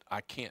much that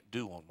I can't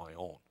do on my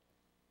own.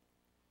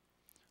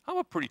 I'm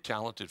a pretty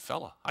talented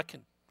fella. I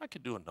can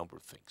do a number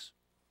of things.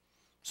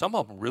 Some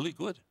of them really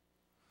good.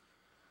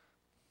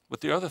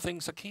 But there are other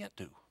things I can't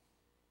do.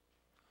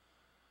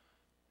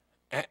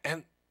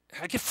 And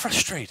I get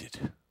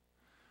frustrated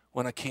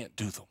when I can't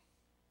do them.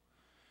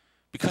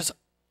 Because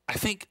I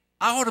think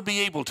I ought to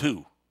be able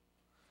to.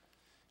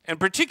 And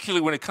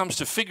particularly when it comes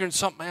to figuring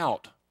something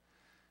out.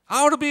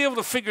 I ought to be able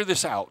to figure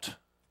this out.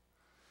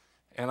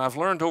 And I've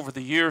learned over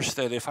the years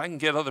that if I can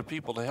get other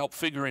people to help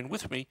figuring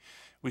with me,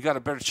 we got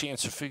a better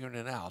chance of figuring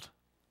it out.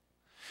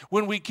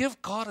 When we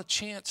give God a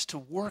chance to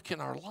work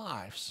in our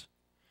lives,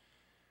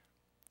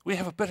 we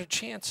have a better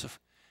chance of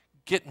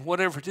getting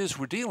whatever it is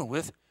we're dealing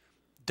with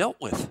dealt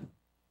with.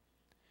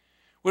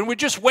 When we're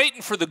just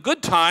waiting for the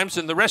good times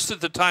and the rest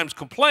of the times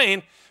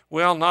complain,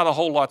 well, not a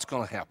whole lot's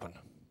going to happen.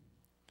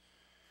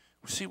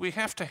 See, we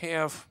have to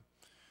have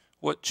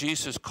what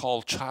Jesus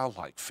called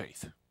childlike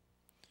faith.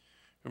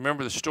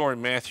 Remember the story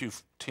in Matthew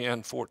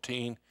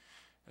 10:14?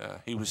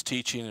 He was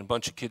teaching and a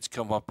bunch of kids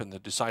come up and the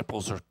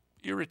disciples are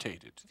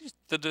irritated.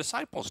 The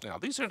disciples now,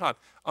 these are not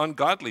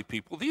ungodly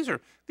people. These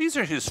are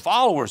his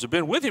followers, have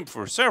been with him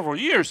for several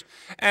years.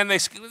 And they,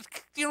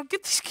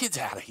 get these kids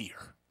out of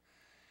here.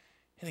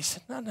 And he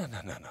said, no.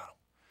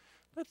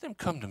 Let them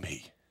come to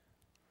me.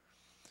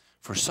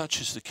 For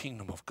such is the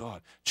kingdom of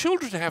God.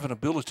 Children have an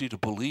ability to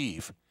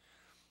believe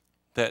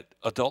that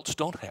adults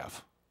don't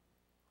have.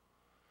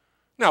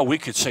 Now, we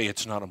could say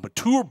it's not a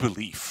mature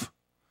belief.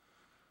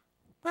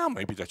 Well,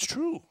 maybe that's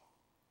true.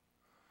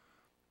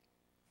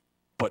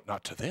 But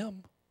not to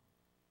them.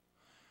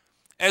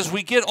 As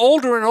we get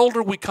older and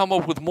older, we come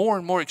up with more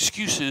and more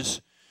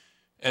excuses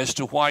as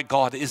to why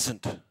God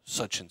isn't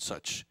such and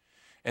such.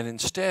 And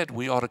instead,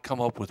 we ought to come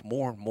up with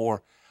more and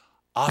more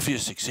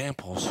obvious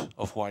examples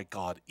of why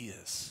God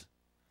is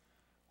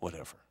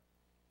whatever.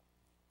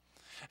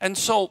 And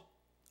so,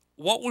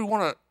 what we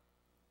want to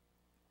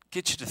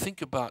get you to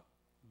think about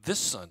this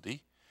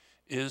Sunday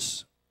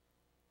is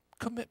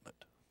commitment.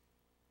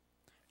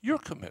 Your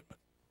commitment.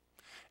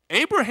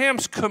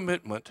 Abraham's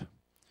commitment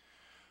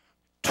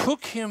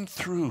took him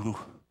through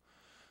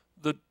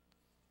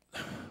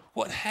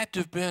what had to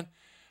have been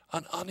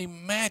an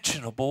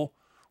unimaginable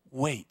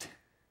wait.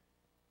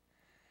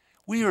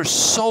 We are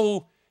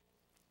so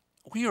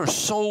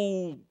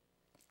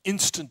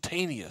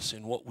instantaneous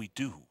in what we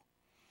do.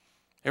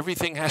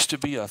 Everything has to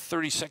be a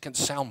 30-second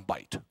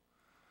soundbite.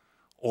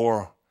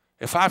 Or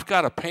if I've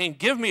got a pain,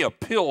 give me a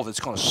pill that's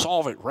going to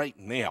solve it right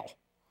now.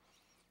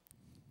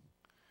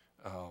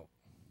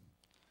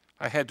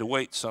 I had to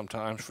wait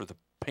sometimes for the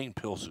pain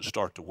pills to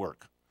start to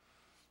work.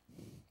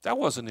 That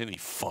wasn't any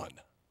fun.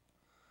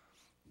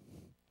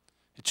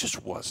 It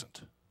just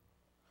wasn't.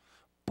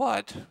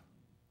 But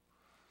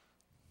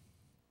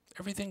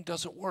everything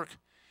doesn't work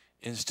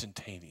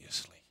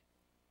instantaneously.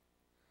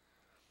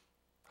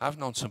 I've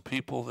known some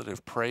people that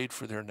have prayed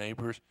for their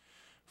neighbors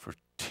for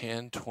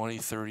 10, 20,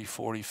 30,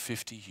 40,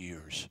 50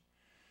 years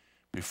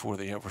before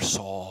they ever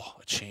saw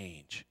a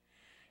change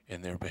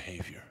in their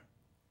behavior.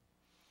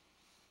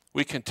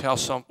 We can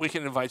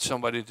invite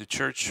somebody to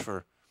church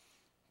for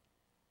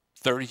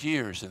 30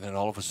 years and then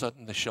all of a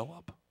sudden they show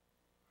up.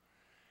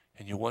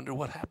 And you wonder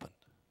what happened.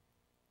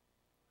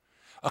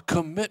 A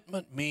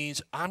commitment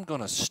means I'm going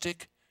to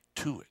stick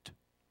to it.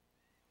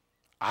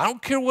 I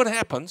don't care what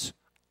happens,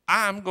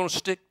 I'm going to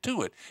stick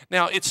to it.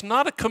 Now, it's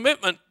not a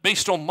commitment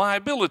based on my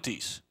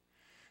abilities.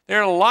 There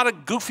are a lot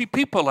of goofy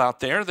people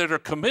out there that are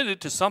committed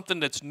to something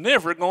that's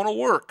never going to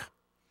work.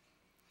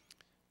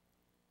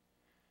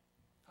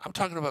 I'm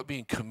talking about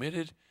being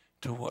committed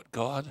to what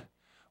God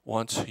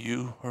wants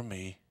you or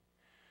me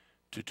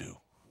to do.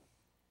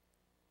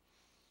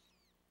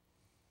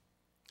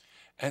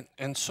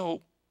 And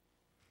so,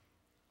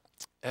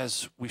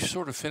 as we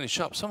sort of finish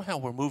up, somehow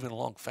we're moving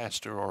along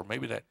faster, or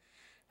maybe that,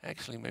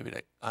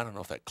 I don't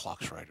know if that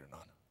clock's right or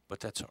not,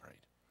 but that's all right.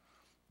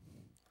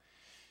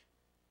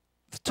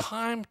 The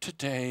time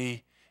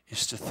today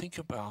is to think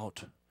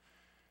about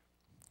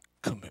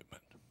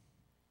commitment.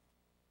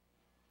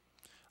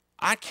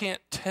 I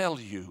can't tell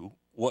you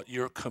what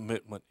your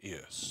commitment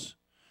is.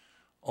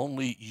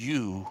 Only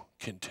you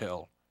can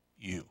tell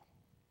you.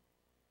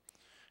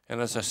 And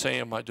as I say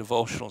in my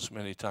devotionals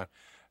many times,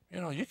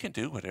 you can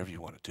do whatever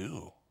you want to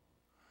do.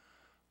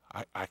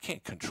 I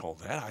can't control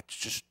that. I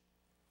just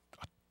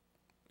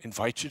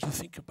invite you to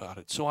think about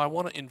it. So I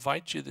want to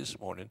invite you this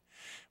morning.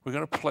 We're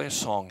going to play a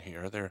song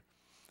here.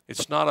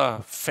 It's not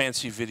a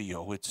fancy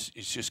video. It's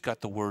just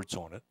got the words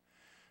on it.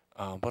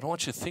 But I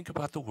want you to think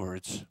about the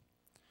words.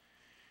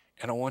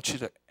 And I want you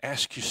to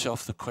ask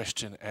yourself the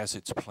question as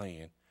it's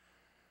playing.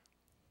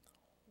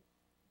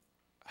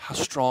 How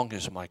strong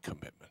is my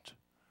commitment?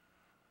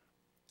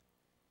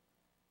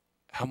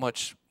 How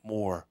much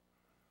more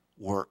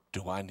work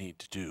do I need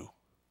to do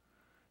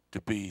to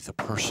be the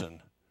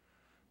person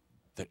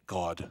that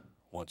God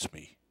wants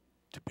me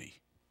to be?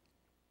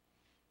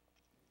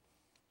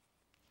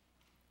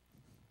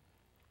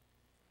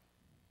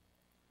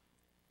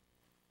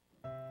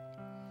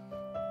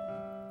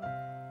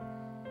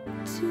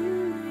 To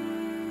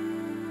you,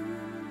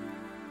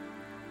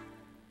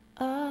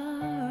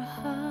 our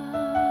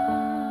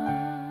hearts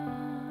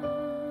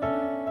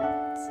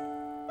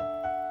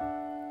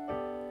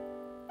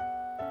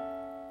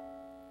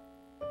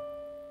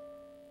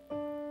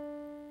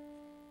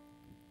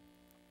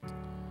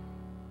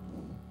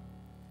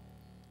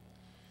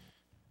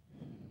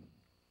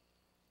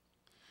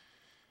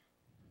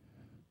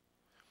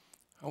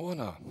want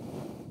to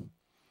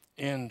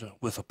end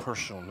with a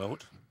personal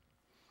note.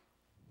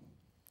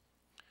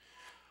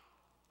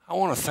 I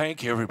want to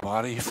thank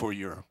everybody for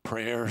your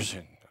prayers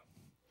and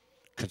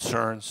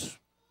concerns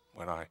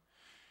when I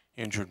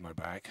injured my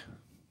back.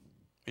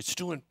 It's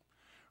doing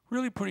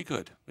really pretty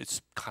good.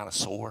 It's kind of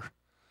sore.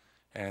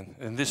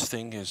 And this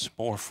thing is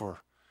more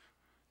for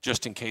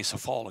just in case I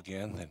fall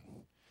again than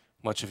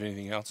much of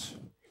anything else.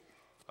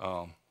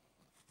 I'm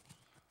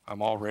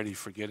already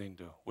forgetting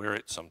to wear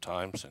it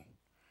sometimes, and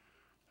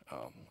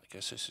I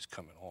guess this is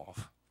coming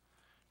off.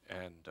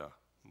 And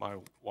my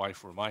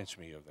wife reminds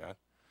me of that,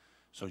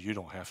 so you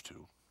don't have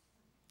to.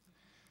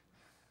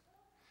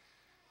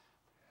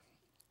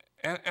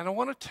 And I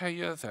want to tell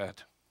you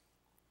that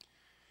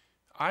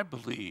I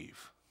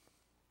believe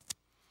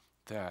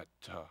that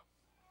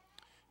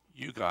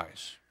you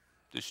guys,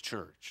 this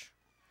church,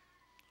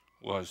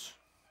 was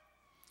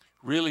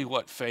really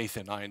what Faith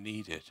and I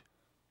needed,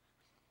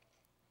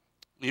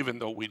 even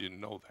though we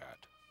didn't know that.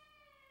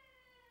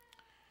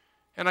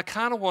 And I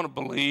kind of want to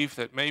believe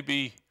that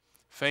maybe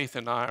Faith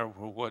and I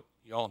were what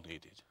y'all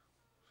needed,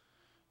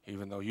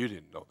 even though you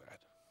didn't know that.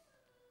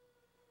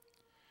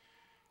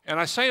 And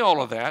I say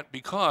all of that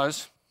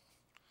because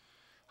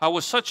I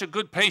was such a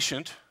good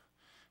patient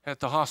at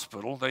the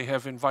hospital, they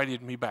have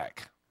invited me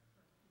back.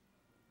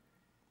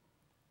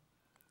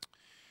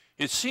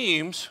 It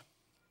seems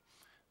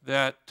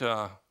that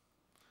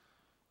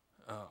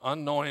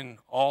unknowing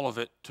all of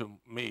it to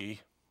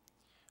me,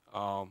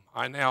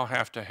 I now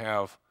have to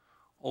have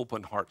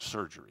open heart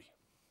surgery.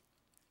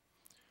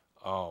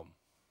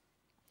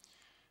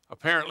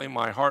 Apparently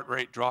my heart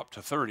rate dropped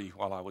to 30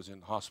 while I was in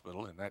the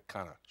hospital, and that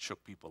kind of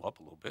shook people up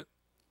a little bit.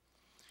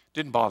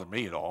 Didn't bother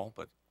me at all,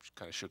 but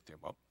kind of shook them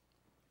up.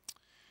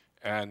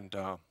 And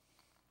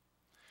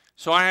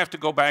so I have to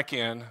go back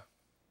in.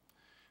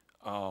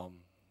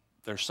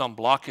 There's some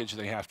blockage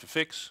they have to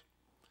fix,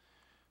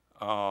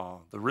 the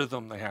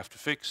rhythm they have to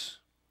fix,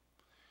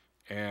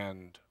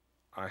 and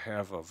I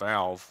have a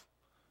valve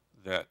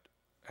that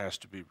has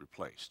to be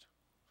replaced.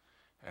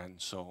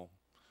 And so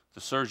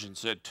the surgeon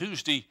said,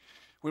 Tuesday,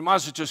 we might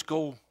as well just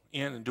go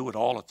in and do it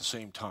all at the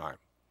same time.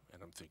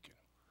 And I'm thinking,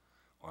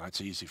 well,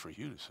 that's easy for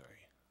you to say.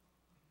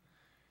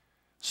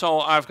 So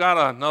I've got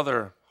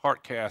another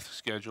heart cath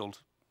scheduled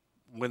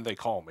when they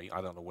call me.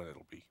 I don't know when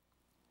it'll be.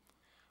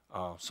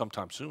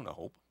 Sometime soon, I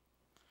hope.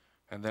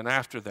 And then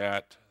after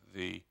that,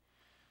 the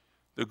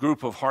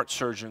group of heart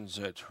surgeons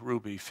at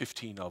Ruby,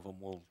 15 of them,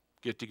 will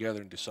get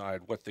together and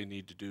decide what they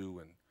need to do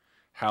and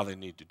how they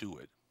need to do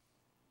it.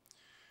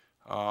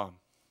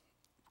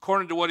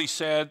 According to what he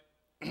said,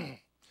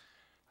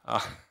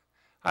 I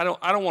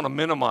don't want to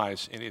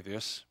minimize any of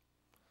this.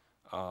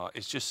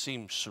 It just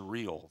seems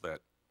surreal that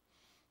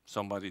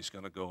somebody's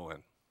going to go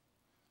and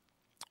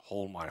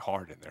hold my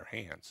heart in their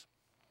hands.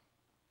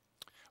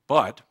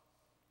 But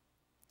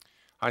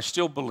I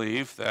still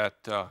believe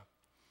that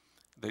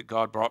that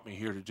God brought me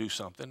here to do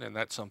something, and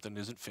that something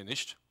isn't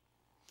finished.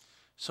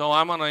 So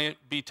I'm going to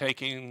be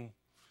taking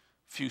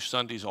a few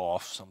Sundays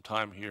off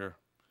sometime here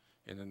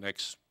in the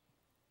next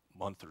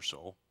month or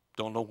so.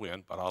 Don't know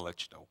when, but I'll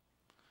let you know.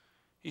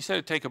 He said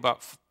it'd take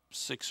about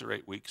 6 or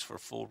 8 weeks for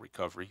full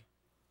recovery.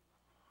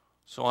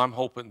 So I'm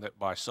hoping that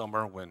by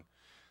summer, when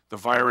the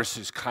virus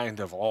is kind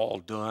of all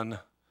done,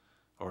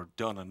 or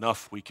done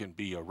enough, we can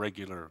be a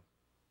regular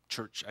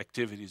church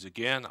activities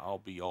again, I'll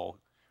be all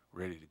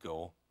ready to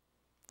go.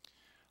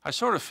 I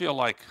sort of feel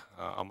like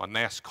I'm a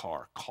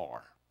NASCAR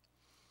car.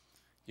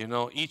 You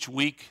know, each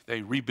week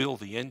they rebuild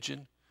the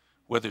engine,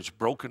 whether it's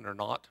broken or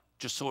not,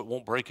 just so it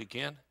won't break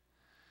again.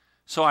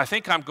 So I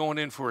think I'm going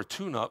in for a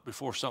tune-up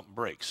before something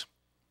breaks.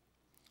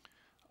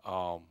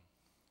 I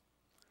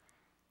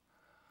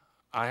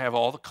have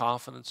all the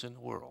confidence in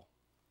the world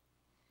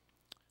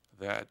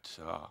that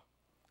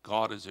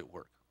God is at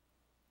work.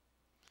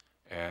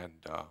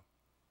 And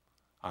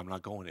I'm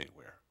not going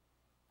anywhere.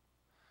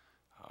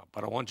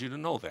 But I want you to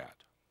know that.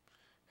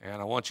 And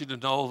I want you to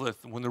know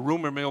that when the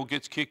rumor mill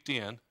gets kicked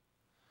in,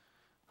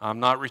 I'm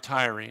not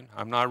retiring,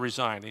 I'm not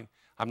resigning,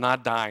 I'm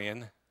not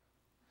dying. At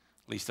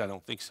least I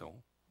don't think so.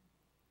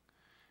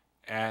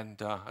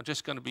 And I'm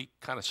just going to be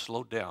kind of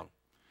slowed down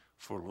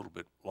for a little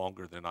bit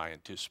longer than I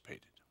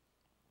anticipated.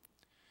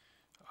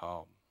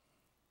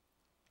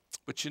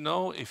 But you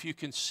know, if you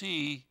can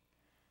see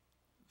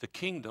the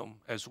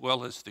kingdom as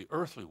well as the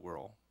earthly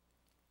world,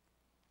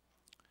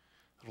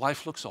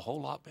 life looks a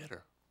whole lot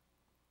better.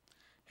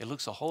 It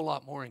looks a whole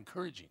lot more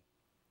encouraging.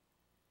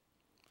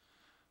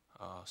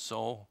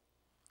 So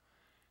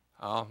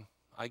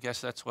I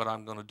guess that's what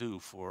I'm going to do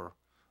for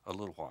a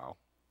little while.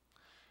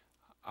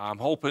 I'm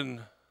hoping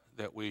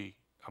that I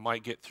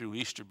might get through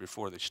Easter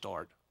before they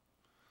start.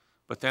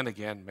 But then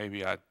again,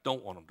 maybe I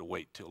don't want them to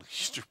wait till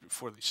Easter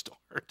before they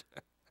start.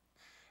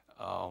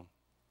 But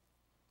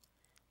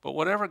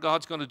whatever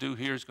God's going to do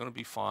here is going to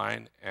be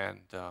fine.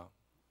 And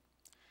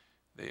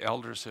the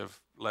elders have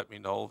let me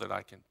know that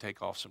I can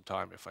take off some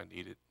time if I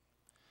need it.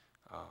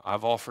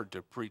 I've offered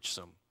to preach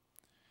some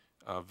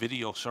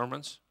video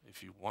sermons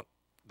if you want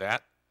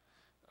that.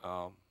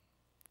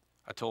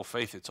 I told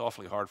Faith it's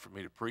awfully hard for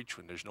me to preach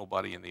when there's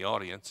nobody in the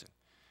audience. And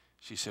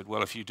she said,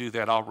 well, if you do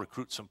that, I'll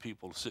recruit some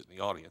people to sit in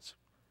the audience.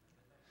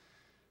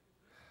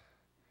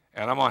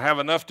 And I'm going to have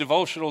enough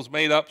devotionals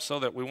made up so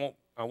that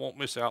I won't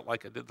miss out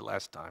like I did the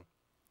last time.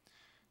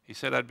 He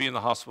said I'd be in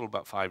the hospital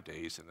about 5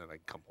 days, and then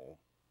I'd come home.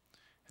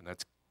 And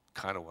that's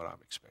kind of what I'm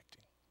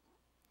expecting.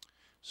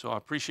 So I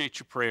appreciate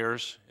your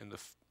prayers in the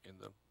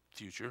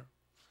future.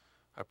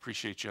 I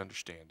appreciate your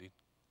understanding.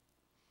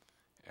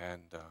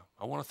 And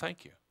I want to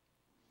thank you.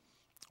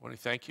 I want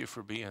to thank you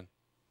for being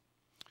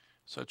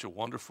such a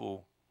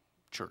wonderful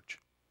church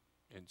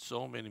in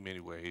so many, many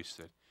ways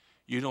that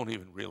you don't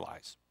even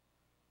realize.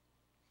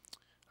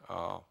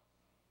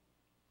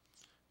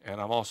 And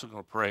I'm also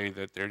going to pray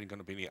that there ain't going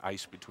to be any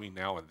ice between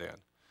now and then.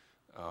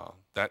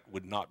 That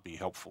would not be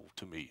helpful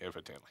to me,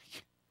 evidently.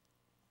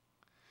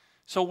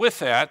 So with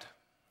that,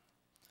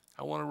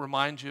 I want to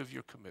remind you of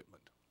your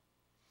commitment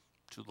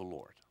to the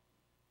Lord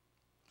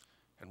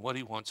and what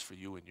he wants for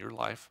you in your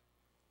life.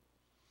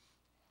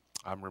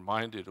 I'm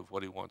reminded of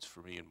what he wants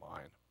for me in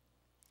mine.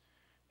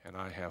 And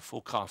I have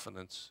full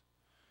confidence.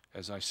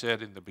 As I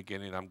said in the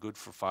beginning, I'm good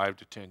for 5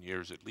 to 10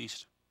 years at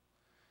least.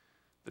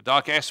 The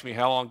doc asked me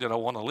how long did I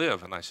want to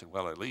live, and I said,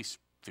 well, at least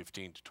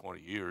 15 to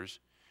 20 years.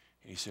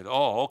 And he said,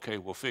 oh, okay,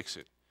 we'll fix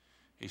it.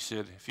 He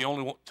said, if you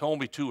only told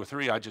me 2 or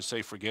 3, I'd just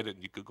say forget it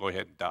and you could go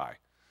ahead and die.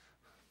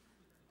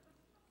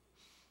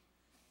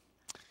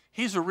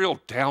 He's a real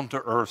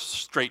down-to-earth,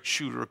 straight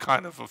shooter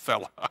kind of a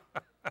fella.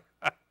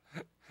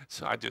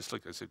 So I just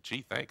looked, I said,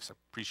 gee, thanks. I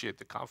appreciate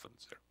the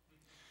confidence there.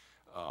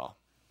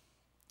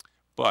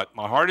 But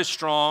my heart is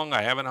strong.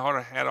 I haven't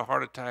had a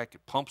heart attack.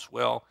 It pumps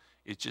well.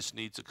 It just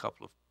needs a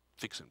couple of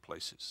fixing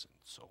places. And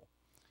so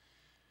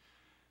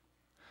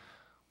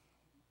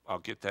I'll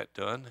get that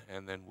done,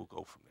 and then we'll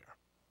go from there.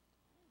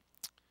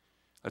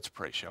 Let's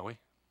pray, shall we?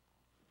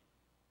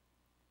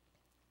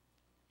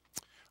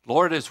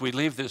 Lord, as we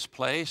leave this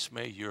place,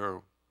 may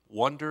your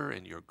wonder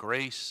and your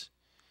grace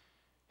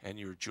and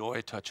your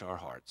joy touch our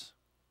hearts.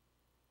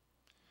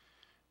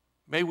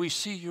 May we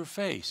see your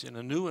face in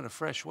a new and a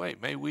fresh way.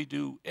 May we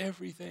do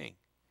everything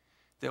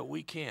that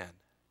we can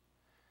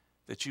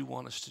that you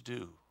want us to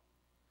do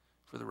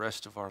for the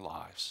rest of our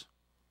lives.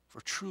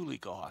 For truly,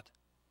 God,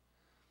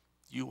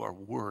 you are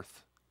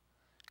worth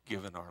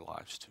giving our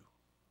lives to.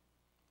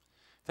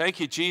 Thank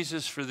you,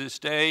 Jesus, for this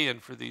day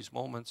and for these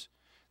moments.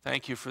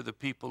 Thank you for the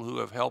people who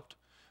have helped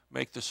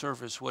make the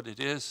service what it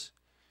is,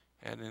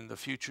 and in the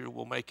future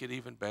will make it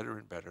even better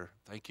and better.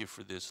 Thank you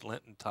for this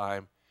Lenten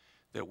time,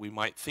 that we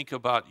might think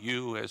about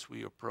you as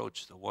we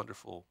approach the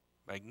wonderful,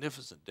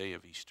 magnificent day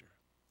of Easter.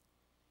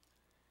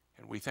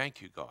 And we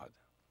thank you, God,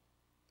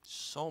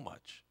 so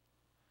much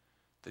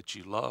that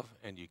you love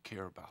and you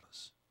care about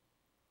us.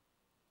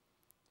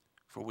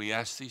 For we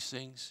ask these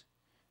things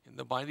in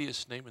the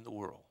mightiest name in the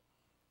world,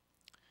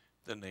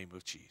 the name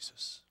of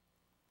Jesus.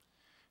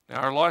 Now,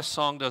 our last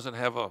song doesn't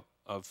have a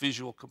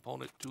visual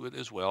component to it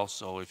as well,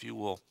 so if you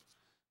will